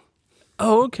neutral.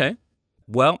 Oh, okay.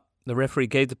 Well, the referee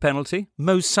gave the penalty.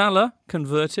 Mo Salah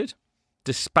converted,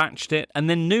 dispatched it, and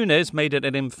then Núñez made it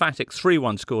an emphatic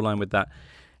 3-1 scoreline with that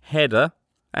header.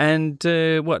 And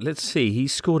let's see, he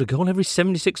scored a goal every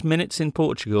 76 minutes in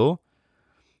Portugal.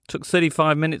 Took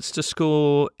 35 minutes to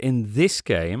score in this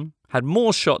game. Had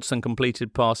more shots than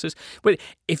completed passes. But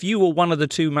if you were one of the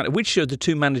two, which of the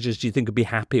two managers do you think would be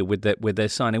happier with their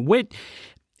signing?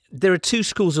 There are two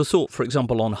schools of thought, for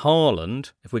example, on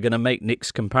Haaland, if we're going to make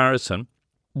Nick's comparison.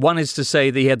 One is to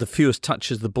say that he had the fewest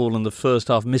touches of the ball in the first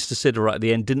half, missed a sitter right at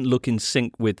the end, didn't look in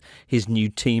sync with his new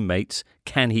teammates.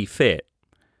 Can he fit?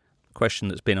 Question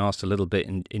that's been asked a little bit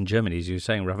in Germany, as you were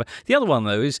saying, Rafa. The other one,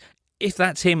 though, is if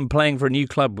that's him playing for a new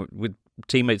club with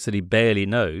teammates that he barely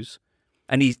knows,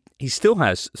 and he still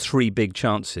has 3 big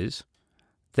chances,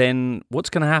 then what's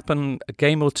going to happen a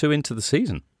game or two into the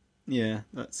season? Yeah,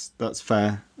 that's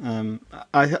fair.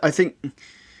 I think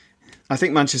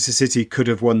Manchester City could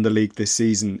have won the league this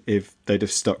season if they'd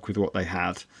have stuck with what they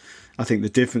had. I think the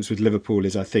difference with Liverpool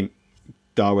is I think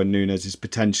Darwin Núñez is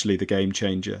potentially the game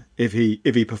changer. If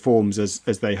he performs as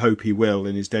they hope he will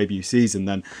in his debut season,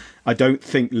 then I don't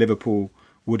think Liverpool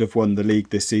would have won the league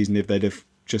this season if they'd have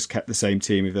just kept the same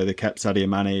team, if they'd have kept Sadio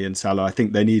Mane and Salah. I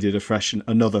think they needed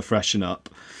another freshen up.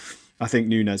 I think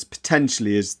Núñez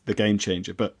potentially is the game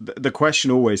changer. But the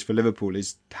question always for Liverpool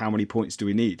is how many points do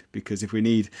we need? Because if we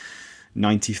need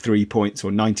 93 points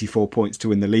or 94 points to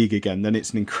win the league again, then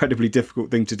it's an incredibly difficult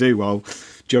thing to do while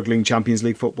juggling Champions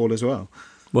League football as well.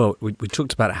 Well, we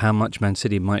talked about how much Man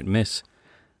City might miss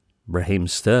Raheem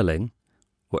Sterling.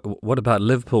 What about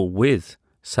Liverpool with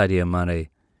Sadio Mane,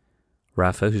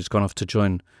 Rafa, who's gone off to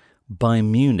join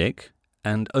Bayern Munich?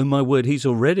 And oh my word, he's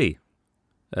already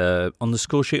on the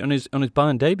score sheet on his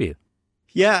Bayern debut.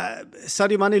 Yeah,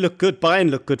 Sadio Mane looked good. Bayern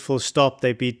looked good, full stop.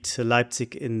 They beat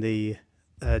Leipzig in the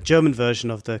German version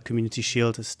of the Community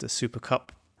Shield, as the Super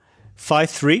Cup,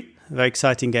 5-3. Very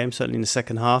exciting game, certainly in the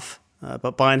second half.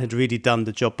 But Bayern had really done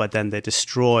the job by then. They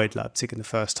destroyed Leipzig in the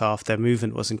first half. Their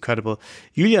movement was incredible.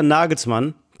 Julian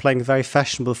Nagelsmann playing a very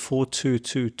fashionable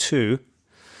 4-2-2-2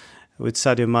 with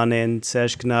Sadio Mane and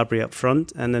Serge Gnabry up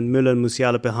front, and then Müller and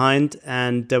Musiala behind.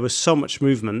 And there was so much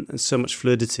movement and so much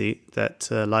fluidity that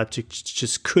Leipzig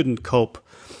just couldn't cope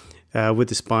with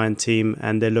this Bayern team,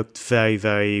 and they looked very,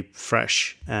 very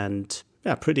fresh and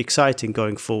pretty exciting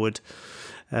going forward.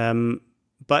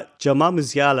 But Jamal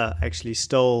Musiala actually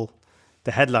stole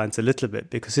the headlines a little bit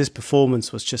because his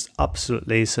performance was just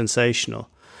absolutely sensational.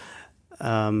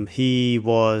 He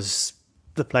was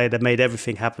the player that made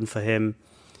everything happen for him.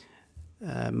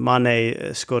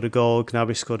 Mane scored a goal,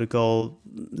 Gnabry scored a goal,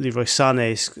 Leroy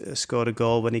Sané scored a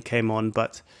goal when he came on,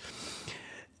 but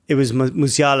it was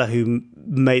Musiala who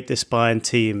made this Bayern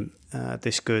team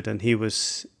this good, and he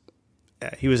was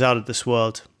out of this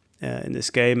world in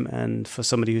this game. And for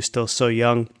somebody who's still so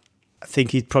young, I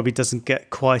think he probably doesn't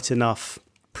get quite enough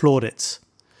plaudits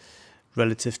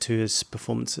relative to his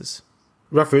performances.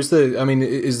 Rafa, is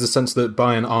the sense that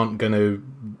Bayern aren't going to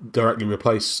directly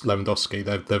replace Lewandowski?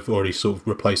 They've already sort of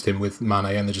replaced him with Mane,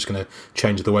 and they're just going to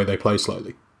change the way they play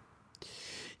slightly.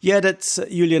 Yeah, that's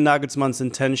Julian Nagelsmann's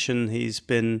intention. He's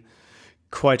been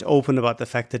quite open about the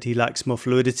fact that he likes more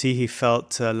fluidity. He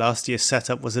felt last year's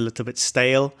setup was a little bit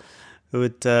stale,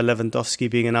 with Lewandowski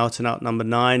being an out-and-out number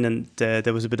 9, and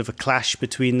there was a bit of a clash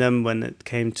between them when it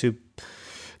came to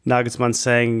Nagelsmann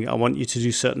saying, I want you to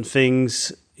do certain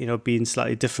things, be in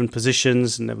slightly different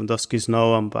positions, and Lewandowski's,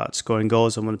 no, I'm about scoring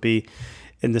goals, I want to be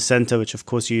in the centre, which of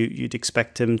course you'd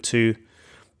expect him to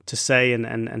say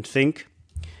and think.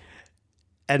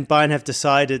 And Bayern have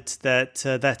decided that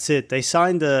that's it. They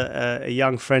signed a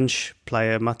young French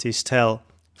player, Mathys Tel,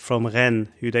 from Rennes,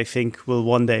 who they think will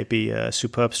one day be a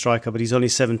superb striker, but he's only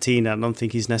 17. I don't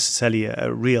think he's necessarily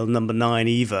a real number 9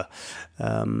 either.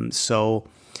 So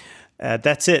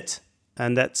that's it.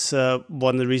 And that's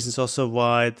one of the reasons also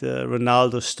why the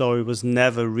Ronaldo story was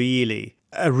never really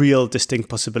a real distinct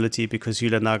possibility, because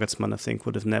Julian Nagelsmann, I think,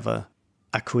 would have never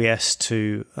acquiesced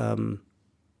to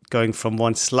going from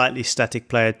one slightly static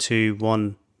player to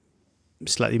one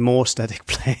slightly more static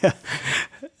player.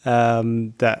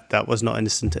 That was not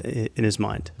innocent in his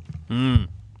mind. Can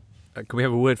we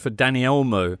have a word for Dani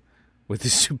Olmo with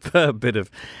his superb bit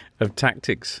of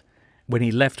tactics when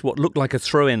he left what looked like a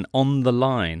throw-in on the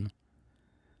line,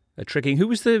 tricking? Who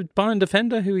was the Bayern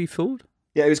defender who he fooled?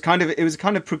 Yeah, it was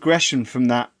kind of progression from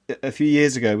that. A few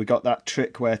years ago, we got that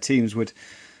trick where teams would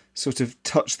sort of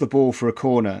touch the ball for a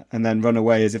corner and then run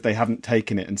away as if they hadn't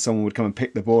taken it, and someone would come and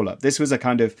pick the ball up. This was a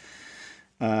kind of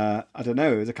it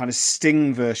was a kind of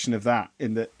Sting version of that,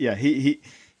 in that,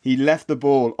 he left the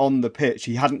ball on the pitch.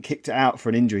 He hadn't kicked it out for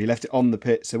an injury. He left it on the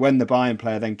pitch. So when the Bayern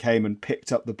player then came and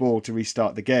picked up the ball to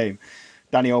restart the game,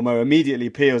 Dani Olmo immediately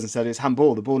appeals and said it's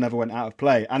handball. The ball never went out of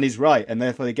play. And he's right. And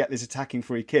therefore they get this attacking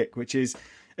free kick, which is,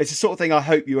 it's the sort of thing I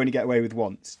hope you only get away with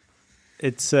once.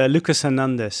 It's Lucas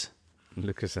Hernandez.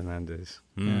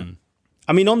 Yeah.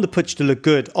 I mean, on the pitch to look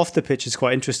good. Off the pitch is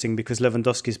quite interesting because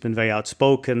Lewandowski's been very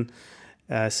outspoken,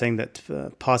 saying that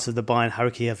parts of the Bayern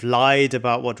hierarchy have lied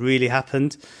about what really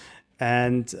happened.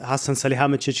 And Hasan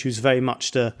Salihamidzic, who's very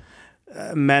much the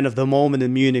man of the moment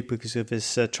in Munich because of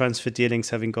his transfer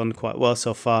dealings having gone quite well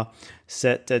so far,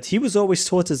 said that he was always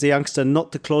taught as a youngster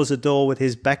not to close the door with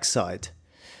his backside.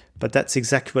 But that's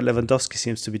exactly what Lewandowski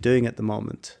seems to be doing at the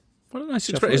moment. What a nice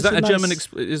expression. Is that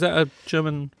a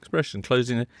German expression?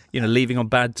 Closing, leaving on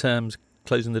bad terms,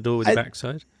 closing the door with your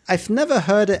backside? I've never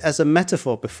heard it as a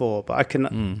metaphor before, but I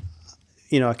can,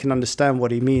 I can understand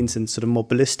what he means in sort of more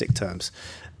ballistic terms.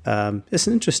 It's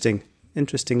an interesting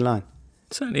line.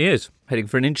 It certainly is. Heading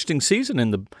for an interesting season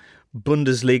in the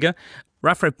Bundesliga.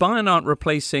 Rafa, if Bayern aren't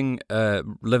replacing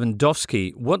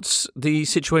Lewandowski, what's the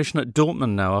situation at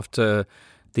Dortmund now after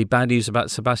the bad news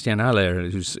about Sebastian Haller,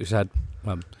 who's had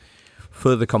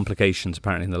further complications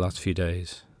apparently in the last few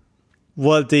days?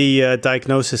 Well, the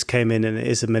diagnosis came in and it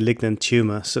is a malignant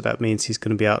tumour, so that means he's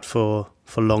going to be out for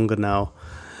longer now.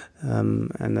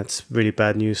 And that's really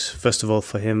bad news, first of all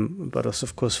for him, but also,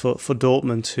 of course, for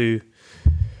Dortmund, who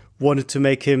wanted to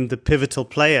make him the pivotal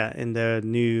player in their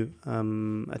new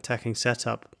attacking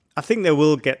setup. I think they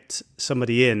will get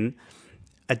somebody in.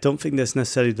 I don't think there's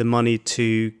necessarily the money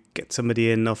to get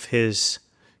somebody in of his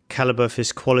caliber, of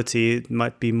his quality. It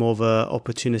might be more of an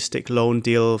opportunistic loan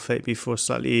deal, maybe for a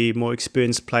slightly more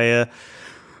experienced player.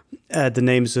 The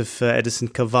names of Edison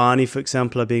Cavani, for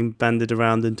example, are being bandied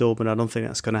around in Dortmund. I don't think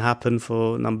that's going to happen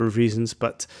for a number of reasons,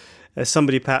 but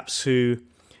somebody perhaps who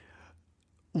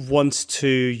wants to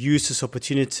use this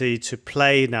opportunity to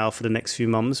play now for the next few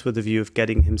months with the view of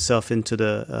getting himself into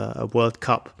the World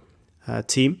Cup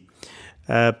team.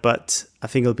 But I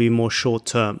think it'll be more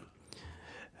short-term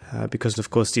because, of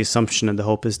course, the assumption and the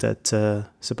hope is that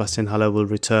Sebastian Haller will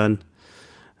return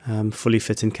fully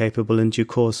fit and capable in due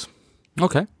course.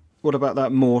 Okay. What about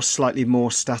that slightly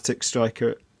more static striker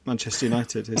at Manchester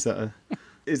United?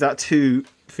 Is that too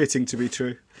fitting to be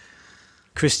true?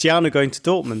 Cristiano going to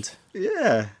Dortmund.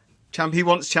 Yeah. He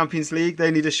wants Champions League.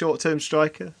 They need a short-term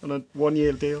striker on a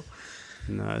 1-year deal.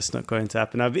 No, it's not going to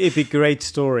happen. It'd be a great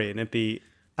story, and I think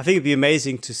it'd be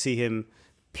amazing to see him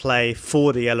play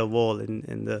for the yellow wall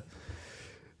in the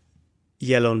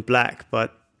yellow and black.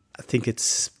 But I think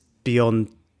it's beyond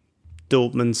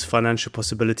Dortmund's financial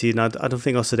possibility, and I don't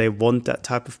think also they want that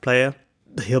type of player.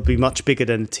 He'll be much bigger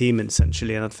than the team,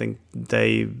 essentially, and I think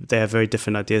they have very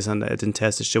different ideas under Edin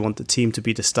Terzic. They want the team to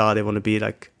be the star. They want to be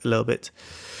like a little bit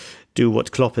do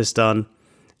what Klopp has done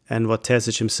and what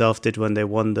Terzic himself did when they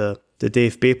won the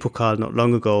DFB Pokal not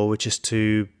long ago, which is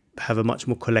to have a much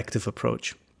more collective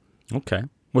approach. Okay.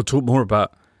 We'll talk more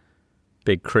about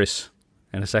Big Chris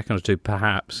in a second or two,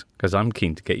 perhaps, because I'm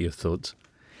keen to get your thoughts.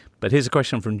 But here's a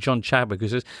question from John Chadwick, who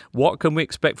says, what can we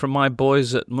expect from my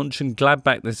boys at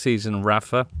Mönchengladbach this season,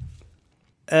 Rafa?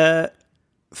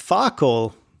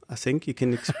 Farkle, I think you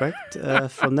can expect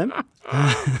from them.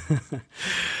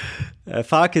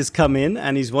 Fark has come in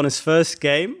and he's won his first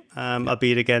game,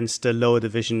 albeit against the lower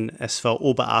division SV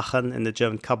Oberaachen in the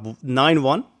German Cup,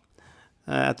 9-1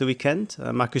 at the weekend.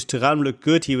 Marcus Thuram looked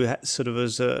good. He sort of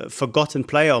was a forgotten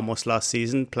player almost last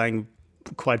season, playing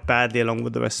quite badly along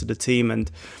with the rest of the team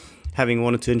and having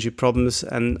 1 or 2 injury problems.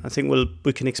 And I think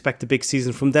we can expect a big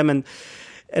season from them. And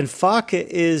Farke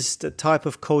is the type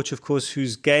of coach, of course,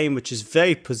 whose game, which is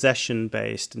very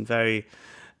possession-based and very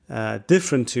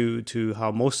different to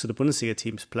how most of the Bundesliga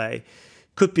teams play,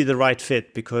 could be the right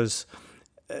fit because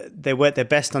they were at their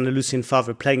best under Lucien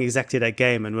Favre, playing exactly that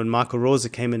game. And when Marco Rose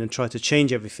came in and tried to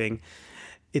change everything,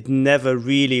 it never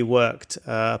really worked,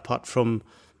 apart from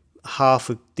half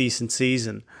a decent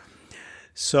season.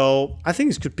 So I think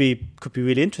this could be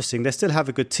really interesting. They still have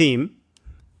a good team,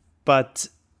 but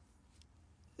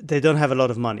they don't have a lot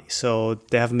of money, so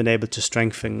they haven't been able to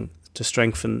strengthen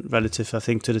relative, I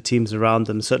think, to the teams around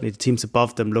them. Certainly the teams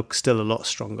above them look still a lot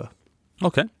stronger.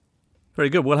 Okay, very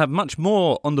good. We'll have much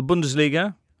more on the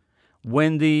Bundesliga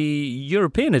when the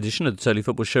European edition of the Totally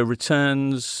Football Show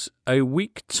returns a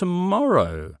week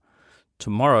tomorrow.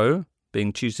 Tomorrow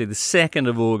being Tuesday the 2nd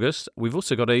of August. We've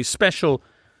also got a special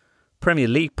Premier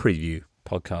League preview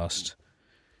podcast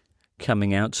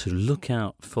coming out, so look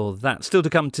out for that. Still to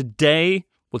come today,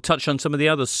 we'll touch on some of the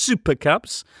other Super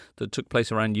Cups that took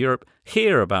place around Europe,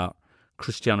 hear about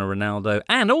Cristiano Ronaldo,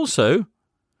 and also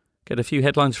get a few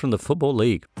headlines from the Football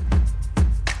League.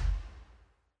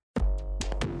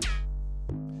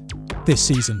 This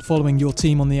season, following your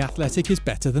team on The Athletic is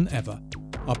better than ever.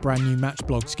 Our brand new match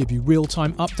blogs give you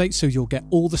real-time updates so you'll get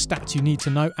all the stats you need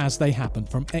to know as they happen,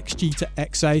 from XG to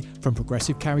XA, from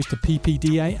progressive carries to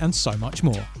PPDA, and so much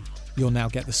more. You'll now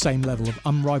get the same level of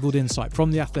unrivaled insight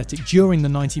from The Athletic during the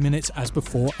 90 minutes as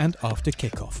before and after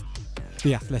kickoff.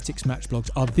 The Athletic's match blogs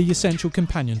are the essential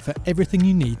companion for everything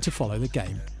you need to follow the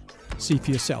game. See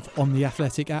for yourself on the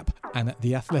Athletic app and at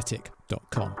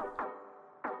theathletic.com.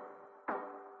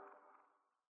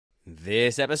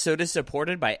 This episode is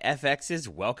supported by FX's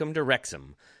Welcome to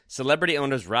Wrexham. Celebrity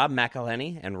owners Rob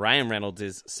McElhenney and Ryan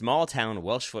Reynolds' small-town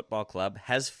Welsh football club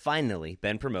has finally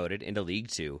been promoted into League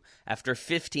Two after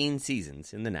 15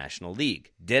 seasons in the National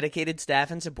League. Dedicated staff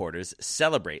and supporters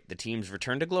celebrate the team's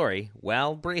return to glory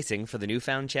while bracing for the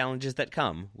newfound challenges that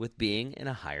come with being in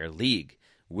a higher league.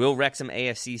 Will Wrexham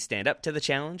AFC stand up to the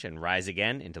challenge and rise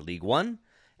again into League One?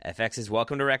 FX's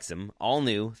Welcome to Wrexham, all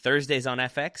new, Thursdays on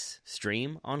FX,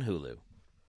 stream on Hulu.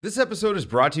 This episode is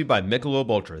brought to you by Michelob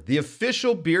Ultra, the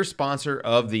official beer sponsor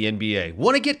of the NBA.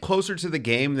 Want to get closer to the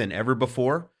game than ever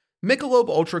before? Michelob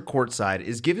Ultra Courtside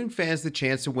is giving fans the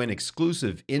chance to win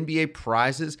exclusive NBA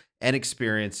prizes and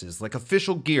experiences like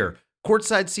official gear,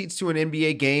 courtside seats to an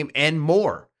NBA game, and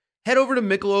more. Head over to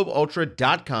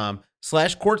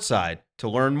MichelobUltra.com/courtside to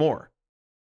learn more.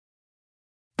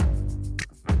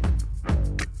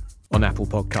 On Apple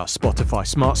Podcasts, Spotify,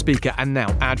 Smart Speaker, and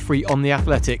now ad-free on The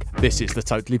Athletic, this is the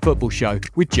Totally Football Show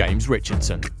with James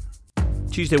Richardson.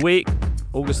 Tuesday week,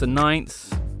 August the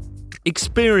 9th.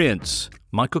 Experience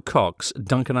Michael Cox,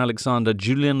 Duncan Alexander,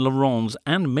 Julian Laurens,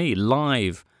 and me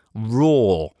live,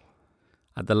 raw,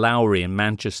 at the Lowry in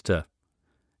Manchester.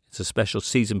 It's a special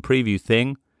season preview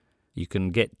thing. You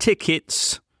can get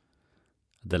tickets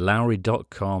at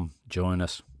thelowry.com. Join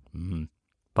us.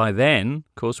 By then,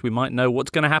 of course, we might know what's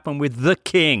going to happen with the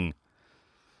King.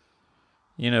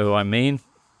 You know who I mean.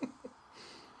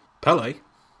 Pele.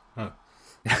 Oh.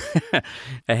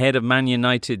 Ahead of Man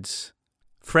United's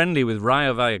friendly with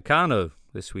Rayo Vallecano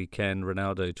this weekend,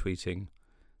 Ronaldo tweeting,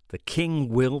 "The King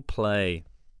will play."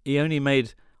 He only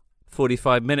made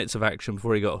 45 minutes of action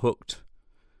before he got hooked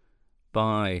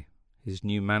by his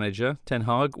new manager, Ten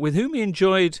Hag, with whom he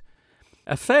enjoyed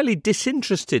a fairly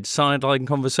disinterested sideline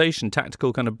conversation,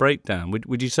 tactical kind of breakdown.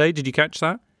 Would you say? Did you catch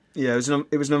that? Yeah,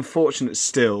 it was an unfortunate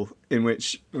still in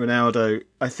which Ronaldo,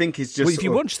 I think, is just... Well, if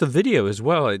you watch the video as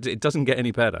well, it doesn't get any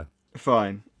better.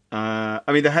 Fine. I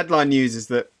mean, the headline news is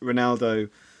that Ronaldo,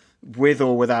 with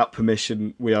or without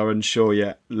permission, we are unsure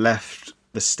yet, left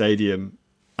the stadium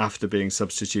after being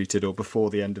substituted or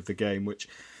before the end of the game, which,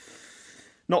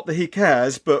 not that he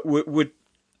cares, but would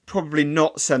probably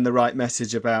not send the right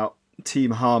message about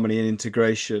team harmony and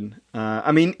integration.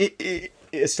 I mean, it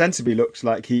ostensibly looks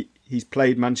like he's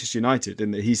played Manchester United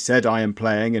in that he said, "I am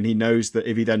playing," and he knows that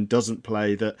if he then doesn't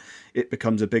play, that it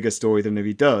becomes a bigger story than if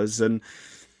he does. And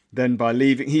then by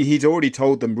leaving, he'd already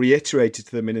told them, reiterated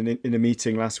to them in a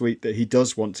meeting last week that he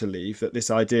does want to leave, that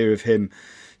this idea of him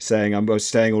saying, "I was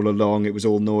staying all along, it was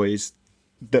all noise,"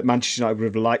 that Manchester United would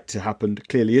have liked to happen,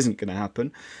 clearly isn't going to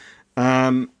happen.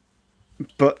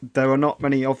 But there are not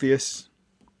many obvious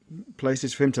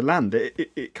places for him to land.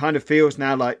 It kind of feels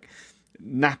now like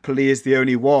Napoli is the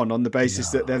only one on the basis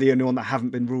that they're the only one that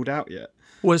haven't been ruled out yet.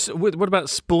 What about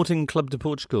Sporting Club de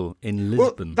Portugal in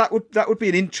Lisbon? Well, that would be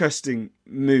an interesting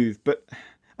move, but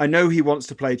I know he wants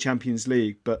to play Champions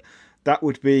League, but that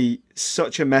would be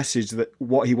such a message that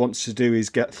what he wants to do is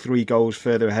get 3 goals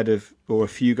further ahead of, or a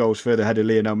few goals further ahead of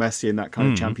Lionel Messi in that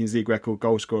kind of Champions League record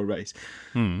goal scorer race.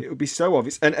 It would be so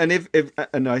obvious. And if I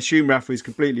assume Rafa is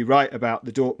completely right about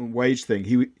the Dortmund wage thing,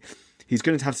 he's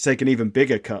going to have to take an even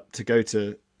bigger cut to go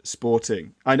to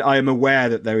Sporting. I am aware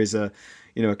that there is a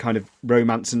kind of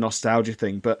romance and nostalgia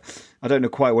thing, but I don't know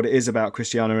quite what it is about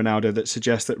Cristiano Ronaldo that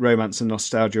suggests that romance and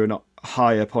nostalgia are not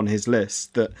high up on his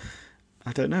list. That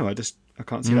I don't know. I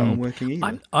can't see that one working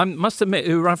either. I must admit,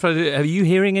 Rafa, are you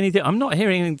hearing anything? I'm not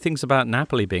hearing any things about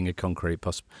Napoli being a concrete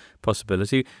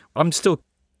possibility. I'm still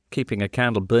keeping a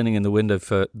candle burning in the window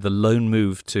for the loan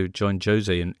move to join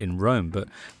Jose in Rome. But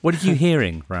what are you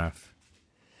hearing, Raf?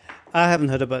 I haven't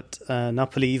heard about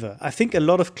Napoli either. I think a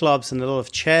lot of clubs and a lot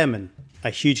of chairmen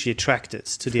are hugely attracted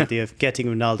to the idea of getting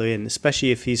Ronaldo in, especially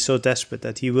if he's so desperate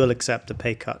that he will accept a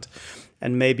pay cut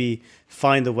and maybe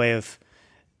find a way of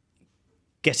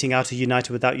getting out of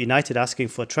United without United asking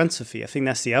for a transfer fee. I think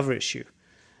that's the other issue.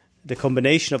 The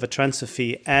combination of a transfer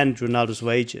fee and Ronaldo's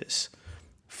wages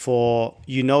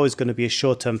is going to be a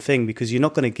short-term thing, because you're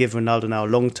not going to give Ronaldo now a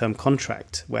long-term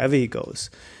contract wherever he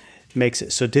goes. It makes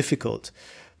it so difficult.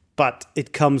 But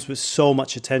it comes with so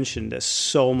much attention. There's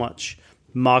so much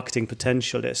marketing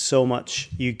potential. There's so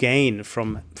much you gain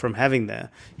from having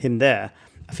him there.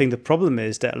 I think the problem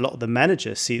is that a lot of the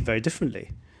managers see it very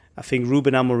differently. I think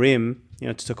Ruben Amorim,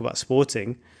 to talk about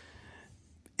Sporting,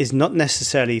 is not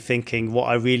necessarily thinking what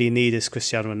I really need is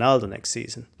Cristiano Ronaldo next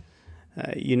season.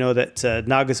 That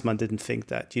Nagelsmann didn't think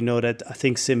that. That I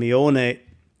think Simeone,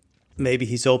 maybe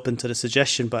he's open to the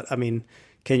suggestion, but I mean,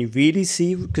 can you really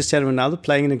see Cristiano Ronaldo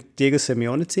playing in a Diego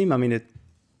Simeone team? I mean,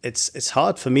 it's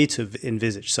hard for me to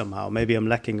envisage somehow. Maybe I'm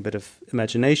lacking a bit of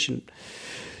imagination.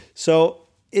 So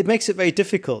it makes it very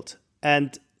difficult.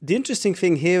 And the interesting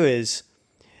thing here is,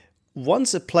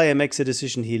 once a player makes a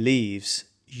decision he leaves,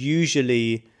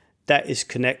 usually that is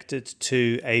connected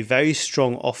to a very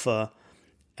strong offer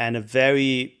and a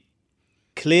very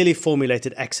clearly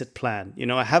formulated exit plan.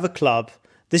 I have a club,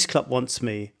 this club wants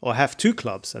me, or I have 2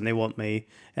 clubs and they want me,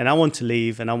 and I want to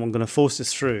leave and I'm going to force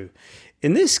this through.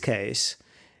 In this case,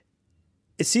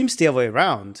 it seems the other way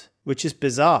around, which is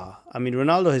bizarre. I mean,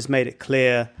 Ronaldo has made it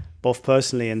clear, both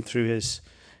personally and through his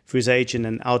for his agent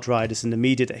and outriders in the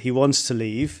media that he wants to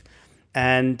leave.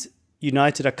 And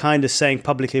United are kind of saying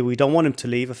publicly, we don't want him to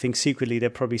leave. I think secretly they're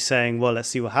probably saying, well, let's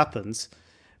see what happens.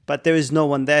 But there is no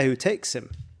one there who takes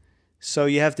him. So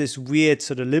you have this weird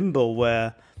sort of limbo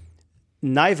where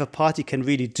neither party can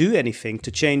really do anything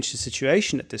to change the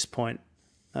situation at this point.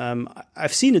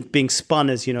 I've seen it being spun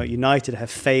as, United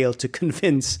have failed to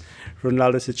convince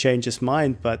Ronaldo to change his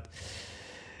mind, but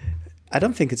I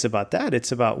don't think it's about that.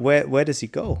 It's about where does he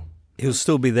go? He'll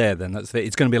still be there then. It's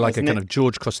going to be like a kind of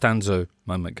George Costanzo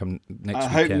moment come next weekend. I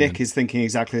hope Nick is thinking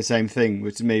exactly the same thing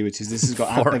with me, which is this has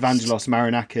got Evangelos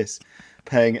Marinakis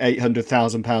paying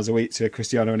 £800,000 a week to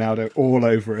Cristiano Ronaldo all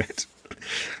over it.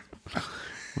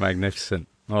 Magnificent.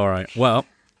 All right. Well,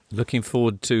 looking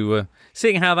forward to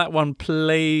seeing how that one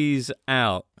plays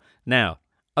out. Now,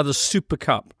 other Super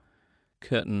Cup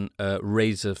curtain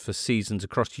raiser for seasons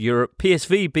across Europe.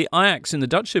 PSV beat Ajax in the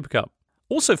Dutch Super Cup.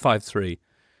 Also 5-3.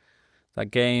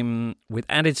 That game with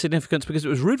added significance because it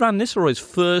was Ruud van Nistelrooy's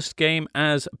first game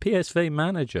as PSV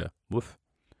manager. Woof.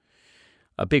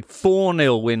 A big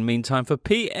 4-0 win, meantime, for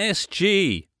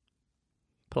PSG.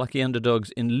 Plucky underdogs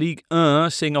in Ligue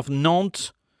 1, seeing off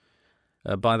Nantes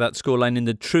by that scoreline in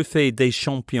the Trophée des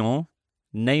Champions.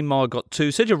 Neymar got 2.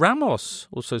 Sergio Ramos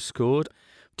also scored.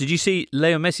 Did you see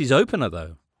Leo Messi's opener,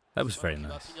 though? That was very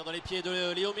nice. Dans les pieds de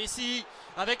Léo Messi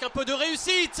avec un peu de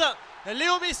réussite.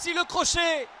 Léo Messi le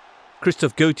crochet.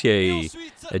 Christophe Gauthier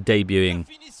debuting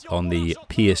on the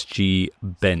PSG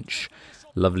bench.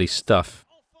 Lovely stuff.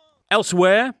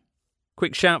 Elsewhere,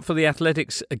 quick shout for the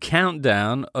Athletics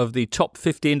countdown of the top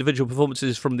 50 individual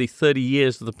performances from the 30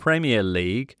 years of the Premier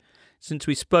League. Since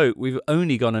we spoke, we've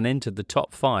only gone and entered the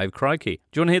top 5. Crikey.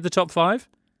 Do you want to hear the top 5?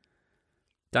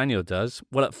 Daniel does.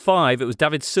 Well, at 5, it was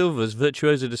David Silva's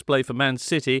virtuoso display for Man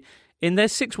City in their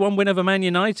 6-1 win over Man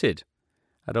United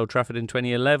at Old Trafford in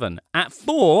 2011. At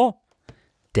 4,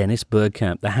 Dennis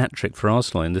Bergkamp, the hat-trick for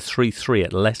Arsenal in the 3-3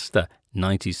 at Leicester,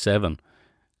 97,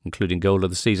 including goal of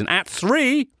the season. At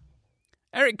 3,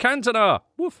 Eric Cantona,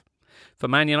 woof, for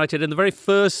Man United in the very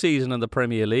first season of the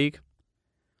Premier League.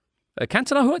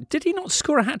 Cantona, did he not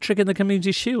score a hat-trick in the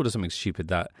Community Shield or something stupid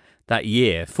that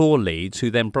year for Leeds, who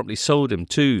then promptly sold him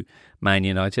to Man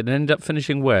United and ended up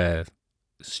finishing where?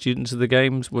 Students of the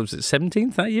Games, was it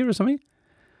 17th that year or something?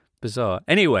 Bizarre.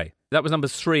 Anyway, that was number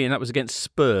 3, and that was against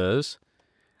Spurs.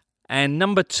 And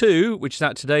number 2, which is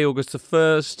out today, August the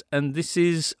 1st, and this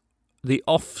is the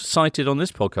off-cited on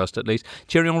this podcast at least,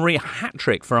 Thierry Henry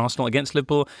hat-trick for Arsenal against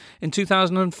Liverpool in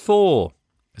 2004.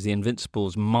 As the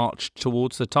Invincibles marched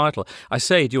towards the title. I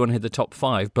say, do you want to hit the top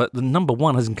 5? But the number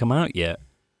 1 hasn't come out yet.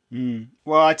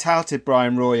 Well, I touted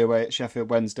Brian Roy away at Sheffield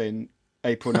Wednesday in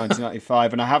April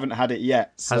 1995, and I haven't had it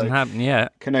yet. So hasn't happened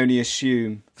yet. Can only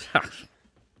assume.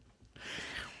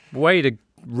 Way to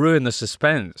ruin the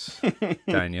suspense,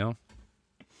 Daniel.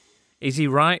 Is he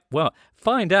right? Well,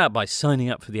 find out by signing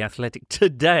up for The Athletic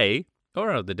today,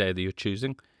 or the day that you're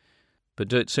choosing. But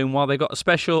do it soon while they've got a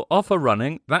special offer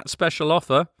running. That special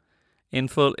offer in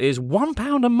full is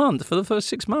 £1 a month for the first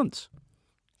 6 months.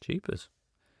 Cheapers.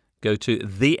 Go to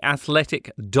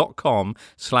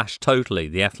theathletic.com/totally.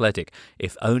 The Athletic.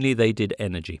 If only they did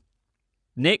energy.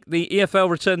 Nick, the EFL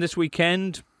returned this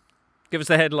weekend. Give us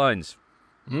the headlines.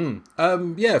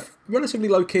 Relatively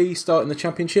low-key start in the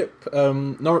Championship.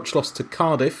 Norwich lost to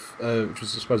Cardiff, which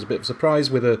was, I suppose, a bit of a surprise,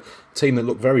 with a team that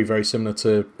looked very, very similar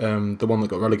to the one that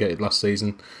got relegated last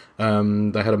season.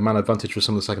 They had a man advantage for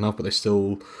some of the second half, but they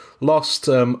still lost.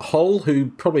 Hull,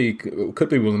 who probably could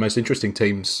be one of the most interesting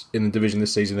teams in the division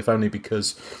this season, if only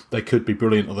because they could be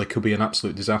brilliant or they could be an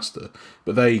absolute disaster.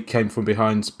 But they came from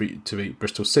behind to beat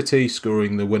Bristol City,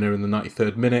 scoring the winner in the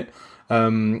 93rd minute.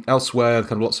 Elsewhere,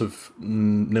 kind of lots of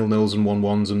 0-0s and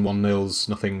 1-1s and 1-0s,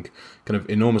 nothing kind of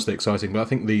enormously exciting. But I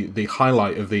think the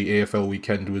highlight of the EFL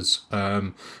weekend was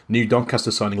new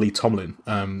Doncaster signing Lee Tomlin,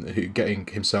 who getting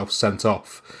himself sent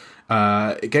off.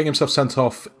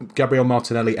 Gabriel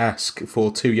Martinelli-esque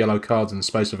for 2 yellow cards in the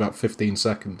space of about 15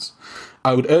 seconds.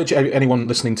 I would urge anyone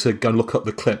listening to go and look up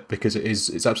the clip because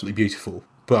it's absolutely beautiful.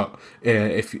 But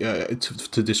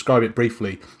to describe it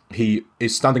briefly, he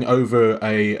is standing over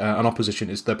an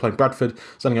opposition. They're playing Bradford,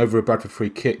 standing over a Bradford free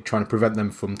kick, trying to prevent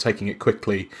them from taking it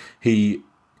quickly. He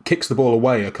kicks the ball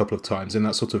away a couple of times in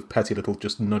that sort of petty little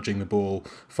just nudging the ball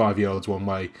 5 yards one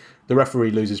way. The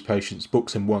referee loses patience,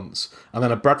 books him once, and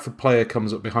then a Bradford player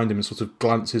comes up behind him and sort of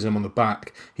glances him on the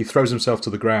back. He throws himself to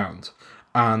the ground,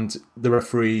 and the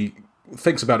referee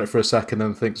thinks about it for a second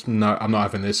and thinks, no, I'm not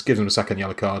having this, gives him a second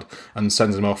yellow card and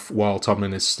sends him off while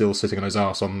Tomlin is still sitting on his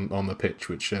arse on the pitch,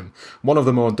 which one of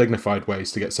the more dignified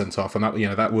ways to get sent off. And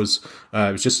that was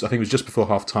I think it was just before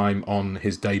half time on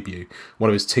his debut. One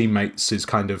of his teammates is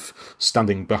kind of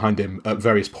standing behind him at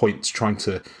various points trying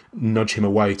to nudge him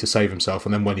away to save himself,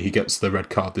 and then when he gets the red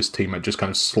card, this teammate just kind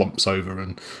of slumps over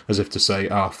and as if to say,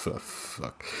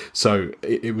 fuck. So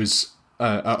it was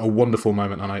a wonderful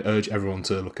moment, and I urge everyone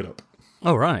to look it up.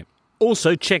 All right.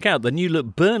 Also, check out the new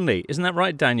look Burnley. Isn't that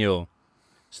right, Daniel?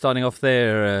 Starting off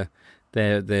their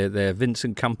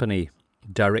Vincent Kompany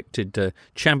directed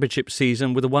championship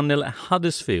season with a 1-0 at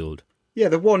Huddersfield. Yeah,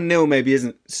 the 1-0 maybe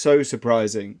isn't so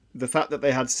surprising. The fact that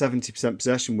they had 70%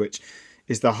 possession, which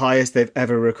is the highest they've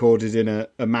ever recorded in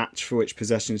a match for which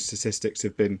possession statistics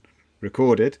have been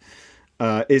recorded,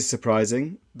 is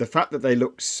surprising. The fact that they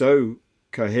looked so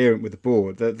coherent with the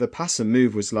ball, the pass and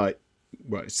move was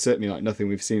it's certainly like nothing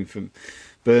we've seen from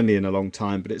Burnley in a long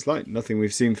time, but it's like nothing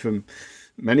we've seen from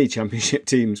many championship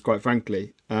teams, quite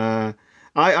frankly.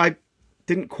 I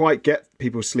didn't quite get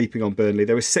people sleeping on Burnley.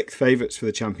 They were 6th favourites for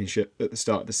the championship at the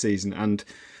start of the season, and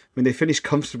they finished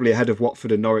comfortably ahead of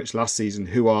Watford and Norwich last season,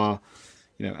 who are,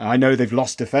 I know they've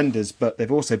lost defenders, but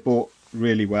they've also bought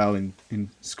really well in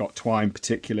Scott Twine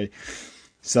particularly.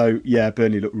 So yeah,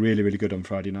 Burnley looked really, really good on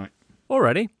Friday night.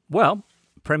 Alrighty, well,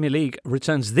 Premier League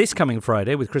returns this coming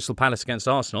Friday with Crystal Palace against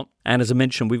Arsenal. And as I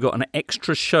mentioned, we've got an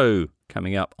extra show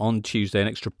coming up on Tuesday, an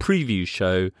extra preview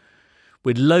show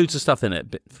with loads of stuff in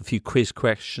it, a few quiz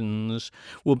questions.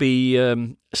 We'll be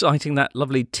citing that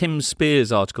lovely Tim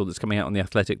Spears article that's coming out on The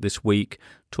Athletic this week,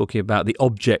 talking about the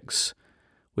objects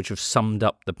which have summed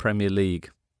up the Premier League.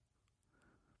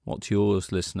 What's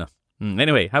yours, listener?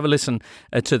 Anyway, have a listen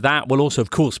to that. We'll also,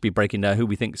 of course, be breaking down who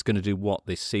we think is going to do what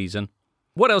this season.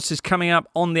 What else is coming up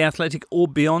on The Athletic or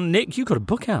beyond? Nick, you got a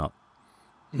book out.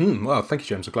 Well, thank you,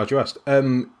 James. I'm glad you asked.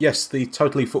 Yes, the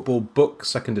Totally Football book,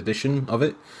 2nd edition of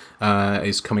it,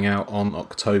 is coming out on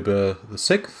October the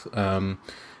 6th.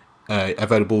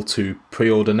 Available to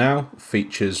pre-order now.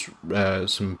 Features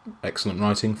some excellent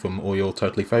writing from all your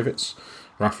Totally favourites.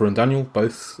 Rafa and Daniel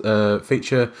both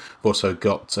feature. We've also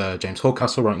got James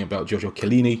Horcastle writing about Giorgio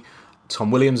Chiellini. Tom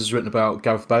Williams has written about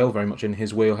Gareth Bale, very much in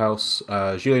his wheelhouse.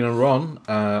 Julien Aron,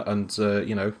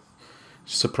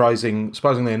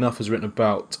 surprisingly enough, has written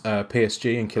about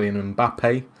PSG and Kylian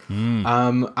Mbappe,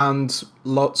 and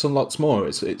lots more.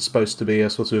 It's supposed to be a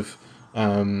sort of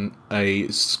a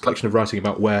collection of writing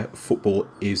about where football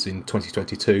is in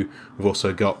 2022. We've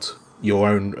also got your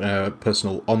own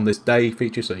personal On This Day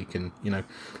feature, so you can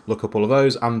look up all of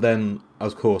those, and then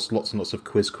of course lots and lots of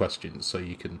quiz questions, so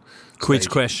you can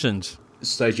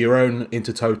stage your own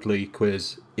Into Totally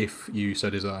quiz if you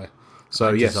so desire.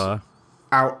 So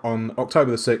out on October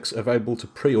the 6th, available to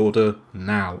pre-order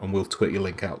now, and we'll tweet your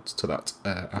link out to that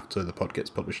after the pod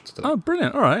gets published today. Oh,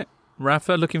 brilliant. All right,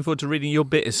 Rafa, looking forward to reading your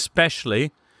bit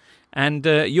especially, and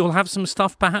you'll have some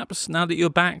stuff perhaps now that you're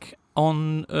back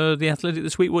on The Athletic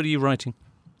this week. What are you writing?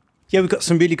 Yeah, we've got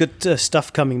some really good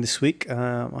stuff coming this week.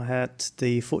 I had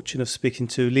the fortune of speaking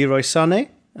to Leroy Sané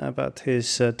about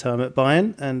his time at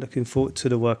Bayern and looking forward to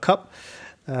the World Cup.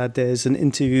 There's an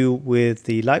interview with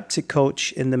the Leipzig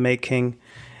coach in the making,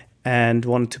 and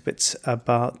 1 or 2 bits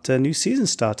about a new season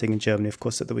starting in Germany, of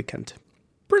course, at the weekend.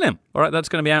 Brilliant. All right, that's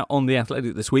going to be out on The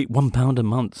Athletic this week. £1 a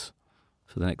month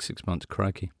for the next 6 months.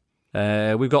 Crikey.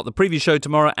 We've got the preview show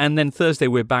tomorrow, and then Thursday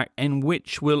we're back, in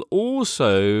which we'll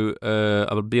also,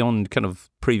 beyond kind of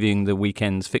previewing the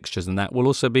weekend's fixtures and that, we'll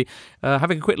also be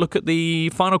having a quick look at the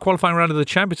final qualifying round of the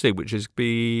Champions League, which is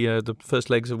the first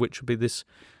legs of which will be this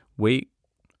week.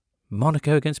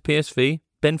 Monaco against PSV,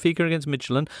 Benfica against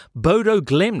Midtjylland, Bodo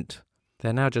Glimt.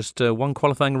 They're now just one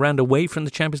qualifying round away from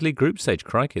the Champions League group stage.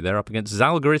 Crikey, they're up against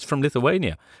Zalgiris from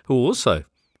Lithuania, who also,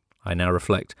 I now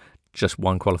reflect, just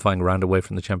one qualifying round away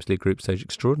from the Champions League group stage.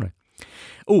 Extraordinary.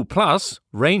 Oh, plus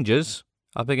Rangers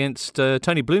up against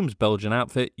Tony Bloom's Belgian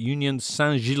outfit, Union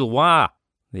Saint-Gilloise.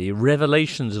 The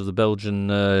revelations of the Belgian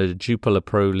Jupiler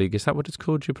Pro League. Is that what it's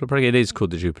called, Jupiler Pro League? It is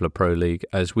called the Jupiler Pro League,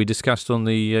 as we discussed on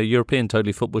the European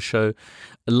Totally Football show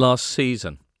last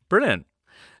season. Brilliant.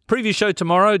 Preview show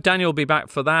tomorrow. Daniel will be back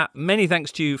for that. Many thanks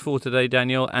to you for today,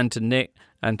 Daniel, and to Nick,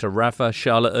 and to Rafa,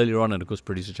 Charlotte earlier on, and of course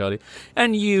producer Charlie,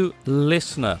 and you,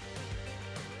 listener.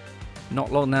 Not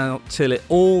long now till it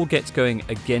all gets going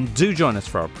again. Do join us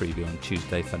for our preview on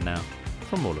Tuesday. For now,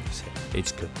 from all of us here,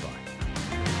 it's goodbye.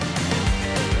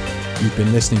 You've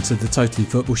been listening to the Totally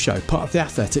Football Show, part of the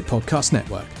Athletic Podcast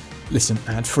Network. Listen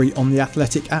ad-free on the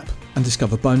Athletic app and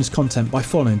discover bonus content by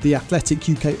following the Athletic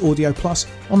UK Audio Plus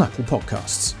on Apple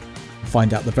Podcasts.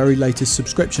 Find out the very latest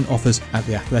subscription offers at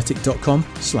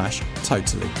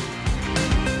theathletic.com/totally.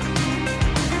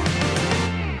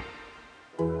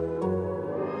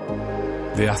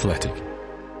 The Athletic.